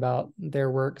presenting about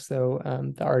their work. So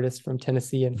the artist from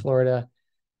Tennessee and Florida,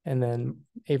 and then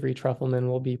Avery Trufelman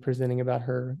will be presenting about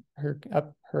her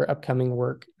upcoming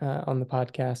work on the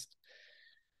podcast.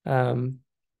 And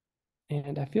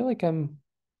I feel like I'm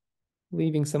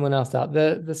leaving someone else out.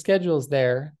 The schedule's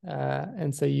there,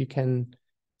 and so you can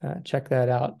check that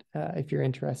out if you're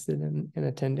interested in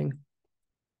attending.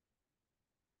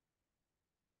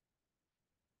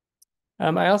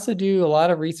 I also do a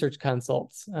lot of research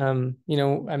consults. You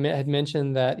know, had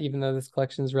mentioned that even though this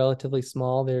collection is relatively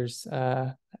small,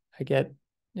 it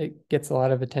gets a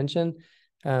lot of attention.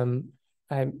 Um,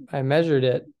 I measured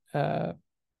it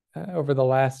over the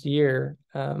last year.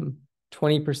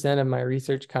 20% of my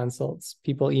research consults,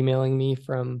 people emailing me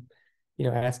from, you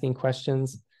know, asking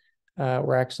questions,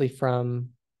 were actually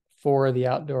for the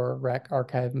outdoor rec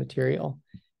archive material.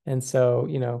 And so,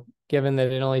 you know, given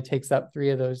that it only takes up 3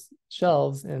 of those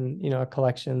shelves and, you know, a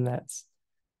collection that's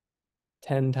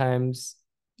 10 times,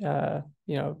 you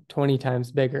know, 20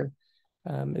 times bigger,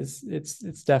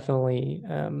 it's definitely,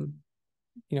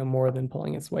 you know, more than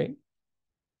pulling its weight.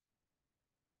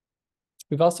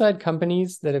 We've also had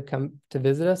companies that have come to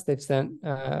visit us. They've sent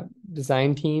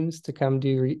design teams to come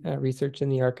do research in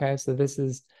the archive. So this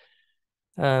is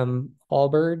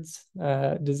Allbirds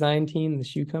design team, the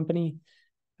shoe company.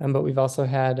 But we've also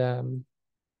had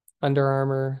Under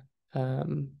Armour,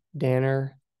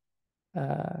 Danner,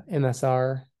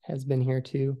 MSR has been here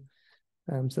too.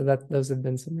 So those have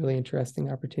been some really interesting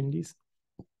opportunities.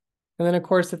 And then, of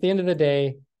course, at the end of the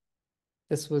day,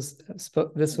 this was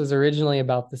originally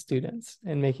about the students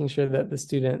and making sure that the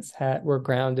students were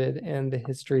grounded in the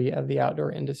history of the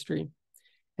outdoor industry.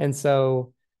 And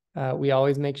so we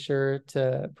always make sure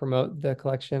to promote the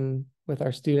collection with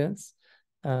our students,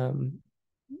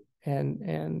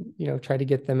 and you know, try to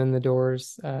get them in the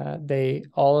doors.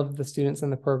 All of the students in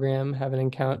the program have an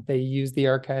account. They use the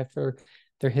archive for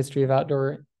their history of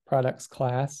outdoor products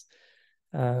class,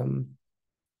 and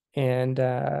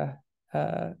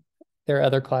there are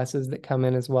other classes that come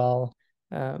in as well.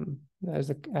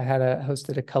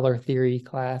 Hosted a color theory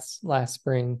class last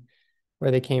spring where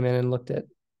they came in and looked at,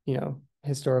 you know,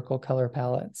 historical color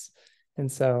palettes.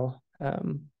 And so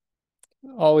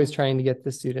always trying to get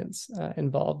the students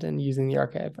involved in using the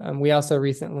archive. We also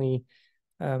recently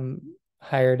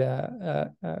hired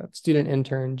a student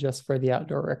intern just for the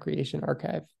outdoor recreation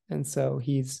archive. And so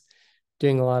he's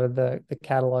doing a lot of the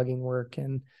cataloging work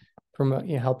and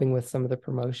helping with some of the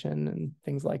promotion and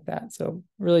things like that. So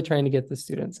really trying to get the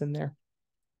students in there.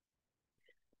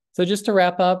 So just to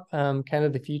wrap up, kind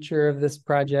of the future of this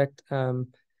project,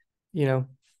 you know,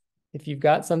 if you've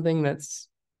got something that's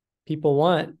people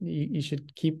want, you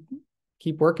should keep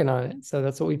working on it. So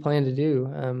that's what we plan to do.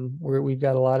 We've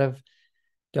got a lot of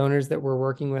donors that we're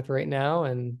working with right now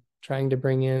and trying to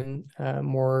bring in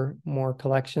more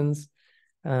collections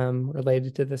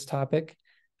related to this topic.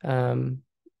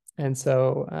 And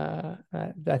so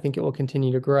I think it will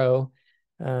continue to grow.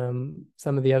 Some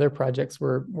of the other projects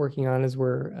we're working on is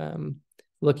we're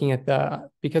looking at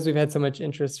because we've had so much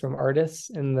interest from artists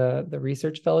in the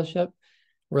research fellowship,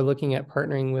 we're looking at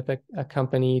partnering with a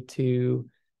company to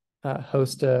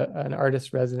host an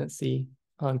artist residency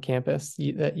on campus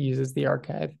that uses the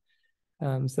archive.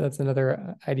 So that's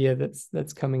another idea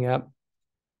that's coming up.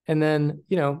 And then,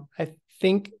 you know, I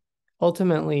think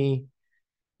ultimately,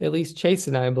 at least Chase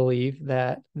and I believe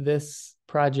that this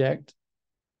project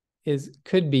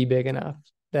could be big enough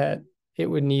that it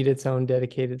would need its own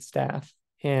dedicated staff.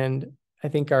 And I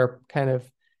think our kind of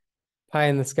pie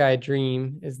in the sky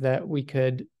dream is that we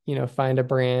could, you know, find a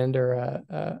brand or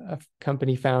a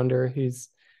company founder who's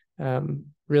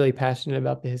really passionate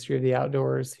about the history of the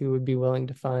outdoors, who would be willing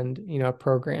to fund, you know, a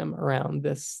program around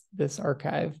this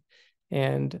archive.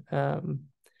 And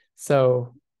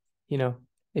so, you know,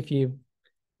 if you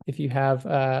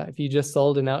just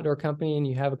sold an outdoor company and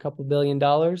you have a couple $2 billion,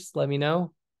 let me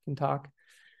know. We can talk.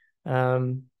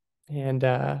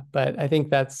 But I think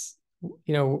that's,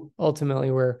 you know,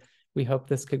 ultimately where we hope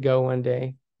this could go one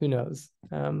day. Who knows?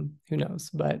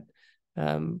 But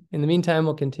in the meantime,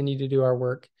 we'll continue to do our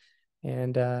work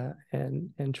and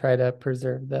try to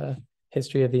preserve the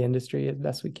history of the industry as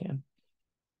best we can.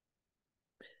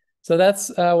 So that's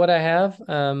what I have.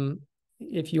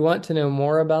 If you want to know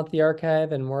more about the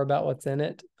archive and more about what's in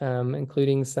it,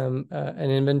 including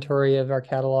an inventory of our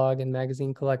catalog and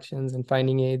magazine collections and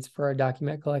finding aids for our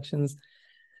document collections,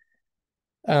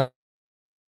 you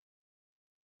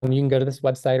can go to this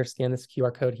website or scan this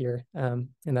QR code here, and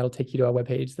that'll take you to a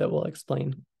webpage that will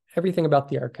explain everything about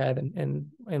the archive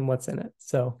and what's in it.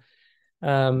 So,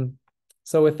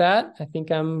 so with that, I think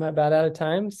I'm about out of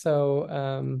time.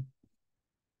 So,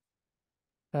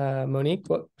 Monique,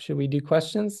 what should we do?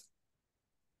 Questions?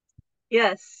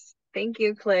 Yes, thank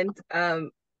you, Clint.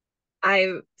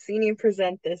 I've seen you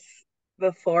present this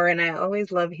before, and I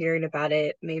always love hearing about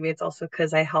it. Maybe it's also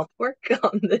because I helped work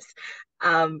on this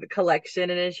collection,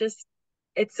 and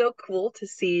it's so cool to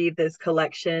see this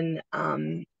collection,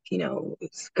 you know,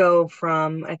 go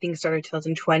from, I think, started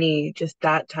 2020, just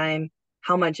that time,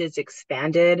 how much it's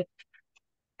expanded.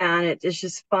 And it's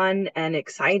just fun and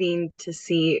exciting to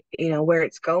see, where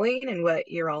it's going and what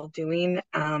you're all doing.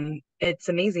 It's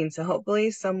amazing. So hopefully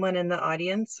someone in the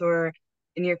audience or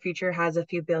in your future has a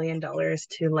few $1 billion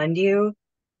to lend you,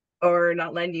 or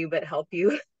not lend you, but help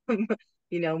you,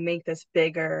 make this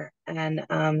bigger and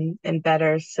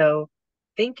better. So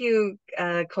thank you,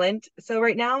 Clint. So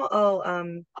right now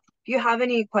if you have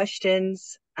any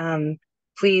questions,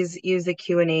 please use the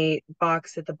Q&A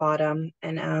box at the bottom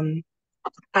and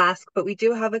ask, but we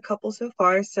do have a couple so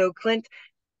far. So Clint,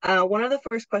 one of the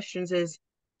first questions is,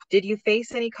 did you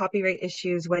face any copyright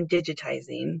issues when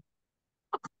digitizing?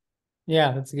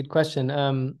 Yeah, that's a good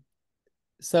question.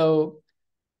 So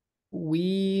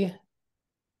we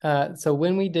so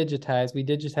when we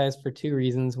digitize for two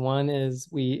reasons. One is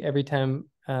every time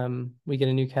we get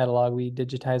a new catalog, we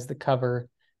digitize the cover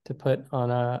to put on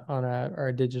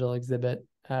our digital exhibit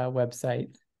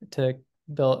website to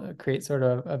create sort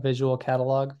of a visual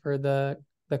catalog for the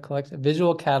collection,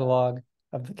 visual catalog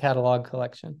of the catalog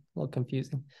collection. A little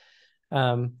confusing.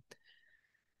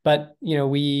 But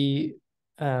we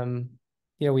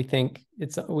think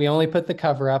we only put the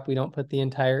cover up, we don't put the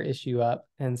entire issue up,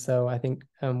 and so I think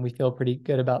we feel pretty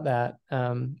good about that.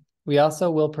 We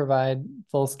also will provide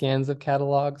full scans of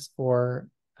catalogs for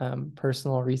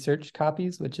personal research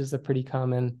copies, which is a pretty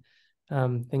common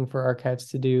thing for archives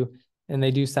to do. And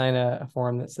they do sign a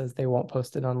form that says they won't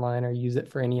post it online or use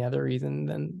it for any other reason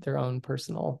than their own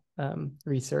personal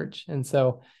research. And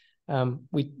so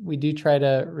we do try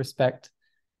to respect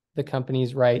the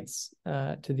company's rights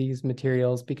to these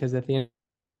materials, because at the end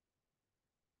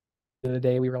of the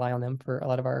day, we rely on them for a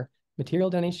lot of our material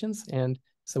donations. And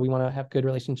so we want to have good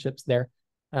relationships there.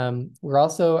 We're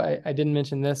also, I didn't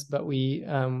mention this, but we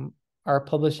are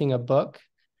publishing a book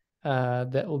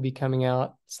that will be coming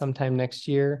out sometime next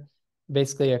year.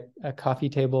 Basically a coffee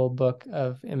table book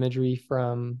of imagery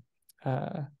from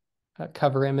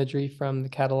cover imagery from the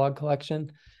catalog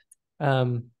collection.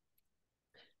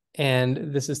 And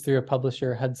this is through a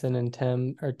publisher, Hudson and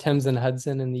Thames and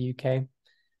Hudson in the UK.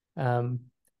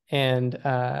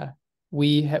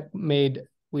 We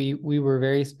were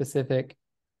very specific.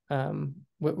 We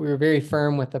were very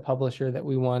firm with the publisher that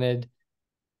we wanted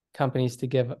companies to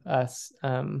give us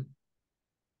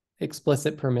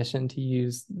explicit permission to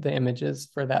use the images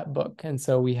for that book. And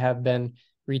so we have been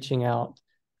reaching out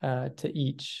to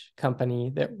each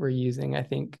company that we're using. I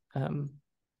think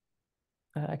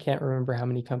I can't remember how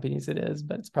many companies it is,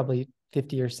 but it's probably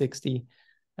 50 or 60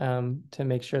 to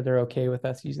make sure they're okay with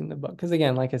us using the book. Because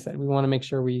again, like I said, we want to make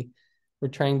sure we're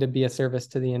trying to be a service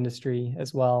to the industry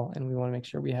as well, and we want to make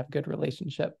sure we have good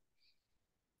relationship.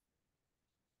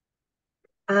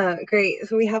 Great.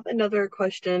 So we have another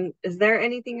question. Is there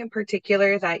anything in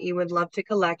particular that you would love to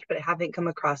collect but haven't come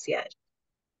across yet?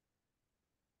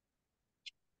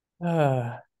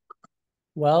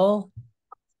 Well,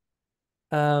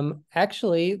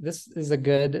 actually, this is a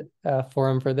good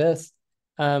forum for this.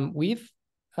 We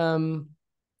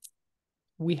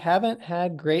haven't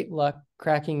had great luck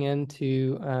cracking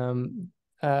into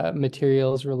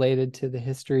materials related to the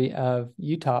history of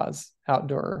Utah's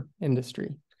outdoor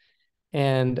industry.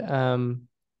 And some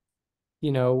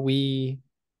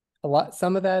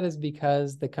of that is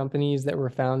because the companies that were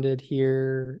founded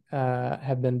here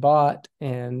have been bought,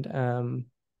 and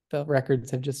the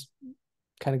records have just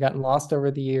kind of gotten lost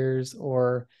over the years.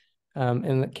 Or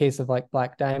in the case of like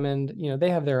Black Diamond, they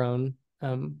have their own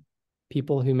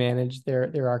people who manage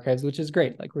their archives, which is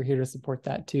great. Like, we're here to support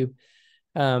that too.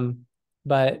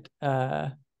 But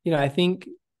I think,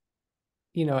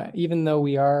 even though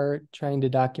we are trying to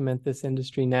document this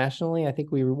industry nationally, I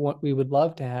think we would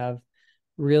love to have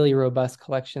really robust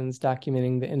collections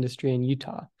documenting the industry in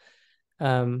Utah.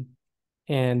 So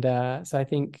I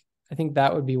think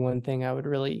that would be one thing I would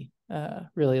really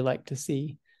like to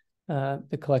see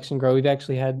the collection grow. We've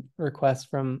actually had requests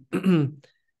from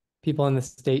people in the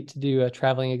state to do a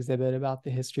traveling exhibit about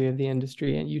the history of the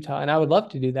industry in Utah, and I would love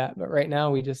to do that, but right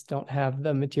now we just don't have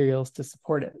the materials to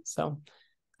support it. So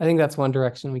I think that's one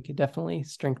direction we could definitely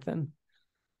strengthen.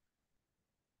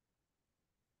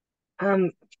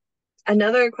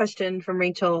 Another question from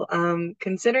Rachel.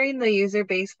 Considering the user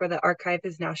base for the archive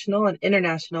is national and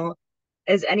international,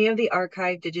 is any of the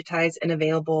archive digitized and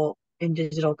available in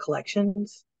digital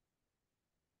collections?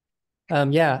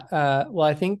 Well,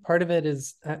 I think part of it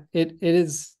is it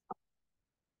is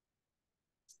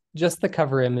just the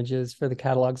cover images for the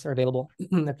catalogs are available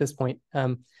at this point.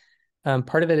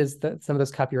 Part of it is that some of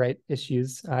those copyright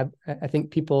issues. I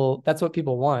think that's what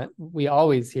people want. We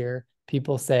always hear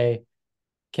people say,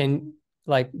 do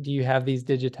you have these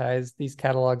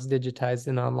catalogs digitized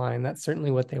and online? That's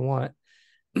certainly what they want.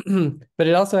 But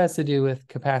it also has to do with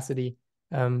capacity.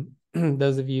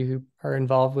 Those of you who are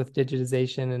involved with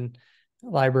digitization and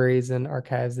libraries and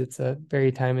archives, it's a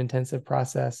very time-intensive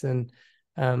process. And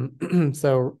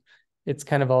so it's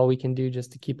kind of all we can do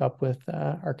just to keep up with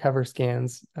our cover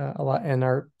scans a lot and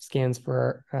our scans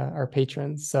for our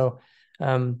patrons. So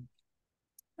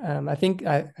I think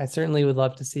I certainly would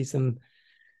love to see some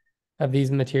of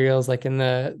these materials, like in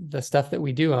the stuff that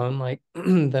we do own, like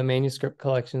the manuscript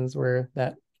collections where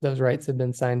those rights have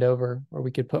been signed over, where we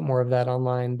could put more of that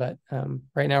online. But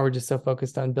right now we're just so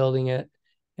focused on building it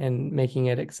and making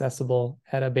it accessible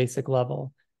at a basic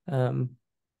level,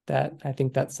 that I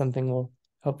think that's something we'll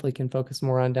hopefully can focus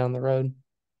more on down the road.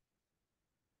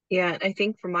 Yeah, I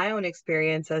think from my own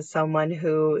experience as someone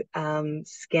who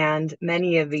scanned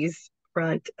many of these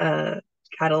front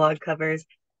catalog covers,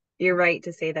 you're right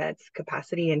to say that it's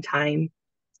capacity and time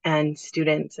and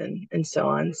students and so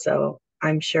on. So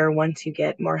I'm sure once you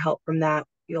get more help from that,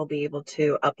 you'll be able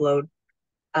to upload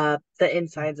the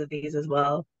insides of these as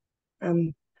well.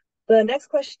 Um, the next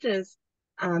question is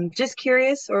just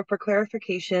curious or for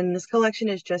clarification, this collection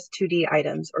is just 2D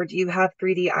items, or do you have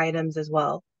 3D items as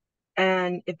well?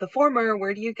 And if the former,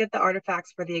 where do you get the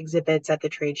artifacts for the exhibits at the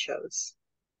trade shows?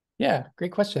 Yeah,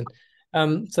 great question.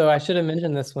 So I should have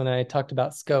mentioned this when I talked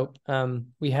about scope.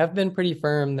 We have been pretty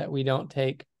firm that we don't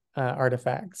take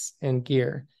artifacts and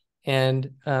gear. And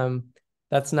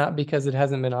that's not because it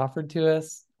hasn't been offered to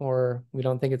us or we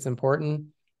don't think it's important.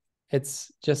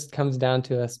 It's just comes down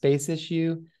to a space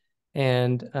issue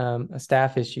and a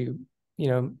staff issue. You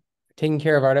know, taking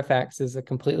care of artifacts is a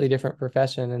completely different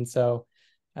profession. And so,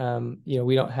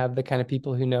 we don't have the kind of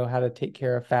people who know how to take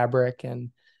care of fabric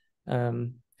and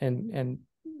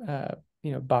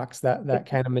box that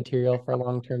kind of material for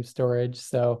long-term storage.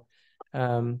 So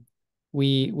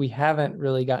we haven't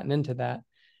really gotten into that.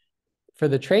 For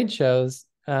the trade shows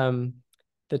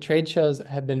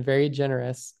have been very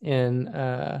generous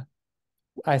in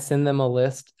I send them a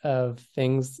list of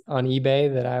things on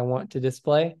eBay that I want to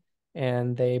display,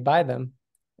 and they buy them.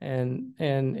 And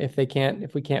if we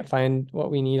can't find what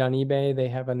we need on eBay, they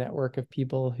have a network of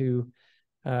people who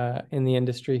in the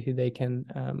industry who they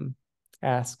can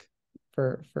ask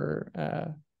for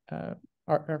for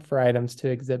items to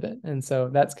exhibit. And so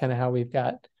that's kind of how we've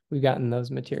gotten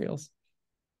those materials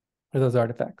or those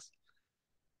artifacts.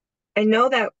 I know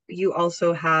that you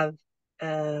also have,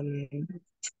 um,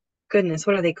 goodness,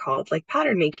 what are they called? Like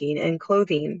pattern making and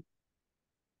clothing.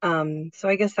 So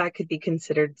I guess that could be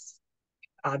considered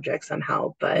object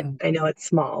somehow, but Mm. I know it's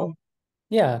small.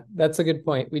 Yeah, that's a good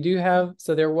point. We do have,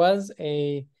 so there was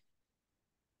a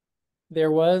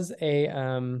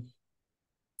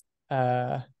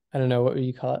I don't know, what would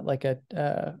you call it, like a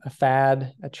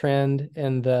fad, a trend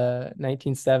in the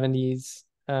 1970s,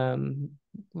 kind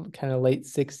of late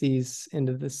 60s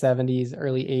into the 70s,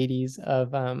 early 80s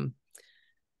of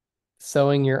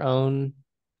sewing your own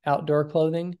outdoor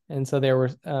clothing. And so there were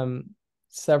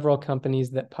several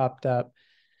companies that popped up.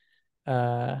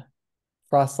 Uh,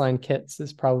 Frostline Kits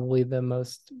is probably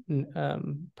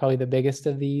probably the biggest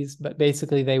of these, but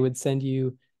basically they would send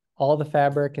you all the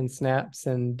fabric and snaps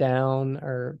and down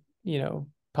or,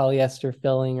 polyester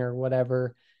filling or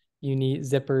whatever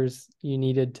zippers you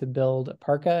needed to build a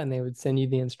parka, and they would send you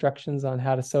the instructions on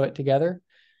how to sew it together.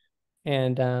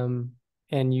 And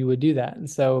you would do that. And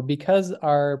so because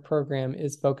our program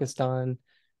is focused on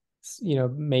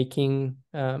making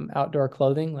outdoor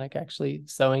clothing, like actually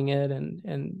sewing it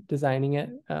and designing it,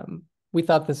 we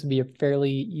thought this would be a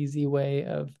fairly easy way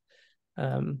of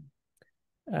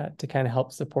to kind of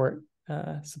help support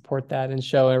that and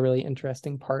show a really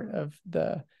interesting part of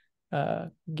the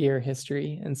gear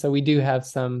history. And so we do have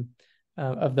some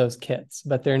of those kits,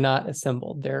 but they're not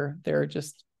assembled. They're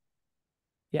just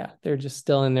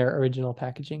still in their original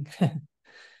packaging.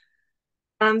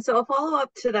 So a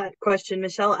follow-up to that question,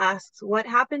 Michelle asks, what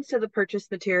happens to the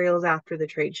purchased materials after the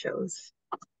trade shows?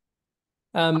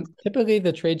 Typically,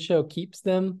 the trade show keeps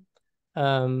them,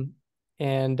 um,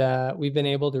 and we've been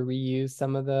able to reuse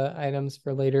some of the items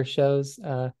for later shows.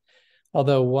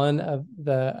 Although one of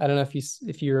I don't know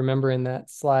if you remember in that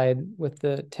slide with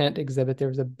the tent exhibit, there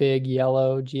was a big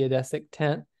yellow geodesic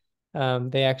tent.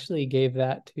 They actually gave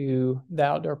that to the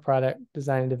Outdoor Product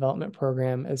Design and Development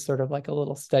Program as sort of like a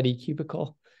little study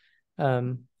cubicle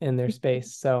in their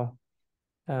space. So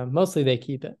mostly they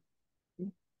keep it.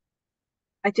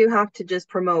 I do have to just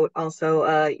promote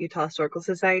also Utah Historical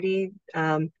Society.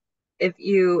 If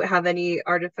you have any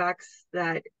artifacts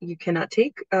that you cannot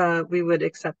take, we would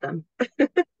accept them.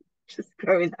 Just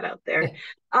throwing that out there.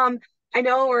 I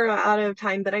know we're out of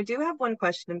time, but I do have one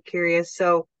question. I'm curious.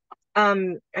 So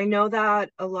I know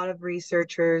that a lot of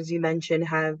researchers you mentioned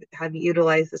have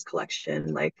utilized this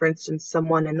collection. Like for instance,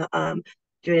 someone in the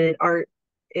doing an art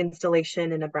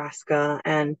installation in Nebraska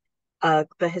and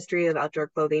the history of outdoor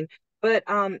clothing. But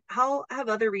how have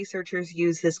other researchers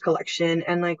used this collection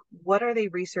and like what are they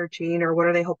researching or what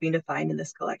are they hoping to find in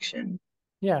this collection?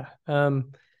 Yeah.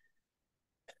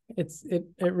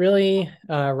 It really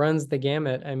runs the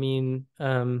gamut. I mean,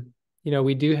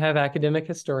 we do have academic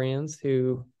historians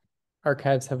who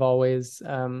archives have always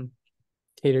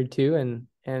catered to, and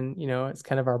it's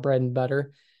kind of our bread and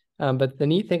butter. But the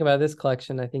neat thing about this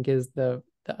collection, I think, is the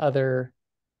other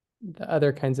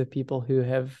kinds of people who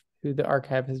the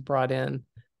archive has brought in,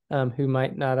 who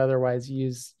might not otherwise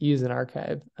use an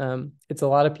archive. It's a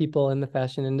lot of people in the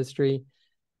fashion industry,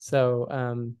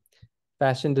 so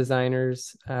fashion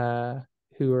designers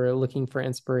who are looking for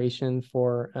inspiration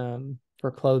for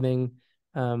clothing.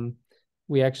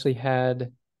 We actually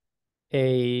had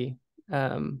a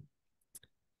um,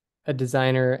 a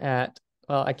designer at,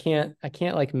 well, I can't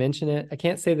like mention it. I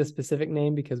can't say the specific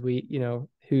name because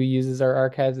who uses our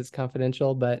archives is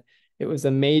confidential, but it was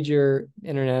a major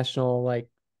international like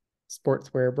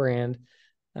sportswear brand.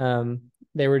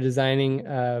 They were designing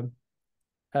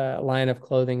line of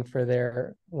clothing for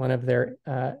their one of their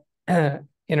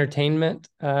entertainment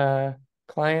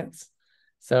clients.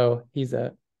 So he's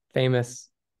a famous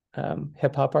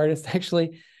hip hop artist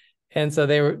actually, and so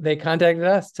they contacted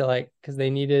us to like because they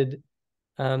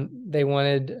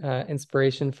wanted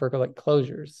inspiration for like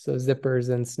closures, so zippers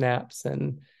and snaps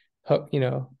and hook,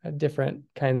 different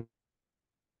kinds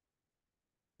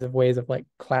of ways of like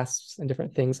clasps and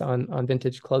different things on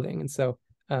vintage clothing. And so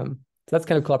that's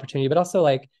kind of a cool opportunity, but also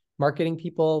like marketing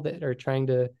people that are trying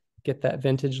to get that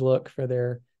vintage look for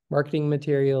their marketing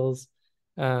materials.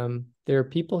 There are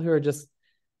people who are just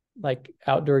like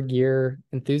outdoor gear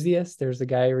enthusiasts. There's a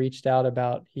guy who reached out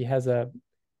about he has a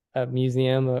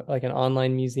museum, like an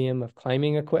online museum of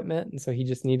climbing equipment, and so he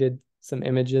just needed some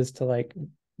images to like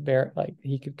like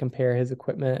he could compare his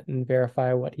equipment and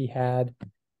verify what he had.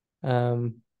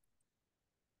 Um,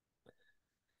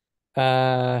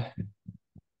 uh,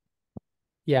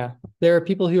 yeah, there are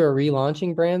people who are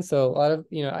relaunching brands. So a lot of,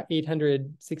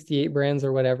 868 brands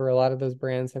or whatever, a lot of those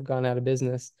brands have gone out of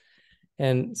business.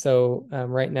 And so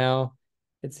right now,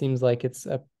 it seems like it's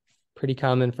pretty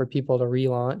common for people to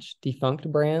relaunch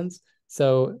defunct brands.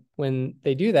 So when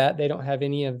they do that, they don't have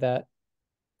any of that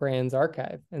brand's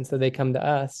archive. And so they come to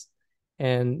us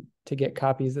and to get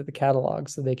copies of the catalog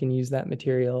so they can use that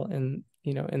material in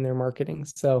their marketing.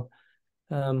 So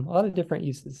a lot of different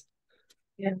uses.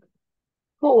 Yeah.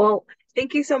 Cool. Well,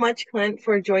 thank you so much, Clint,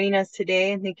 for joining us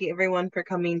today, and thank you everyone for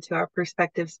coming to our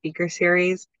Perspective Speaker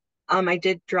Series. I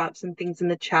did drop some things in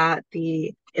the chat,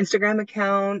 the Instagram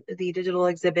account, the digital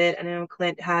exhibit, and I know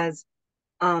Clint has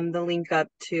the link up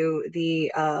to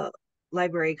the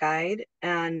library guide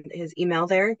and his email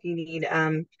there if you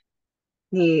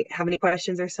have any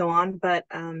questions or so on. But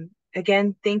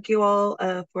again, thank you all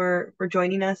for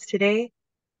joining us today.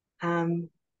 Um,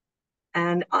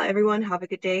 and everyone, have a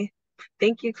good day.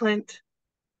 Thank you, Clint.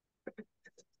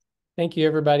 Thank you,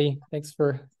 everybody. Thanks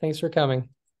for coming.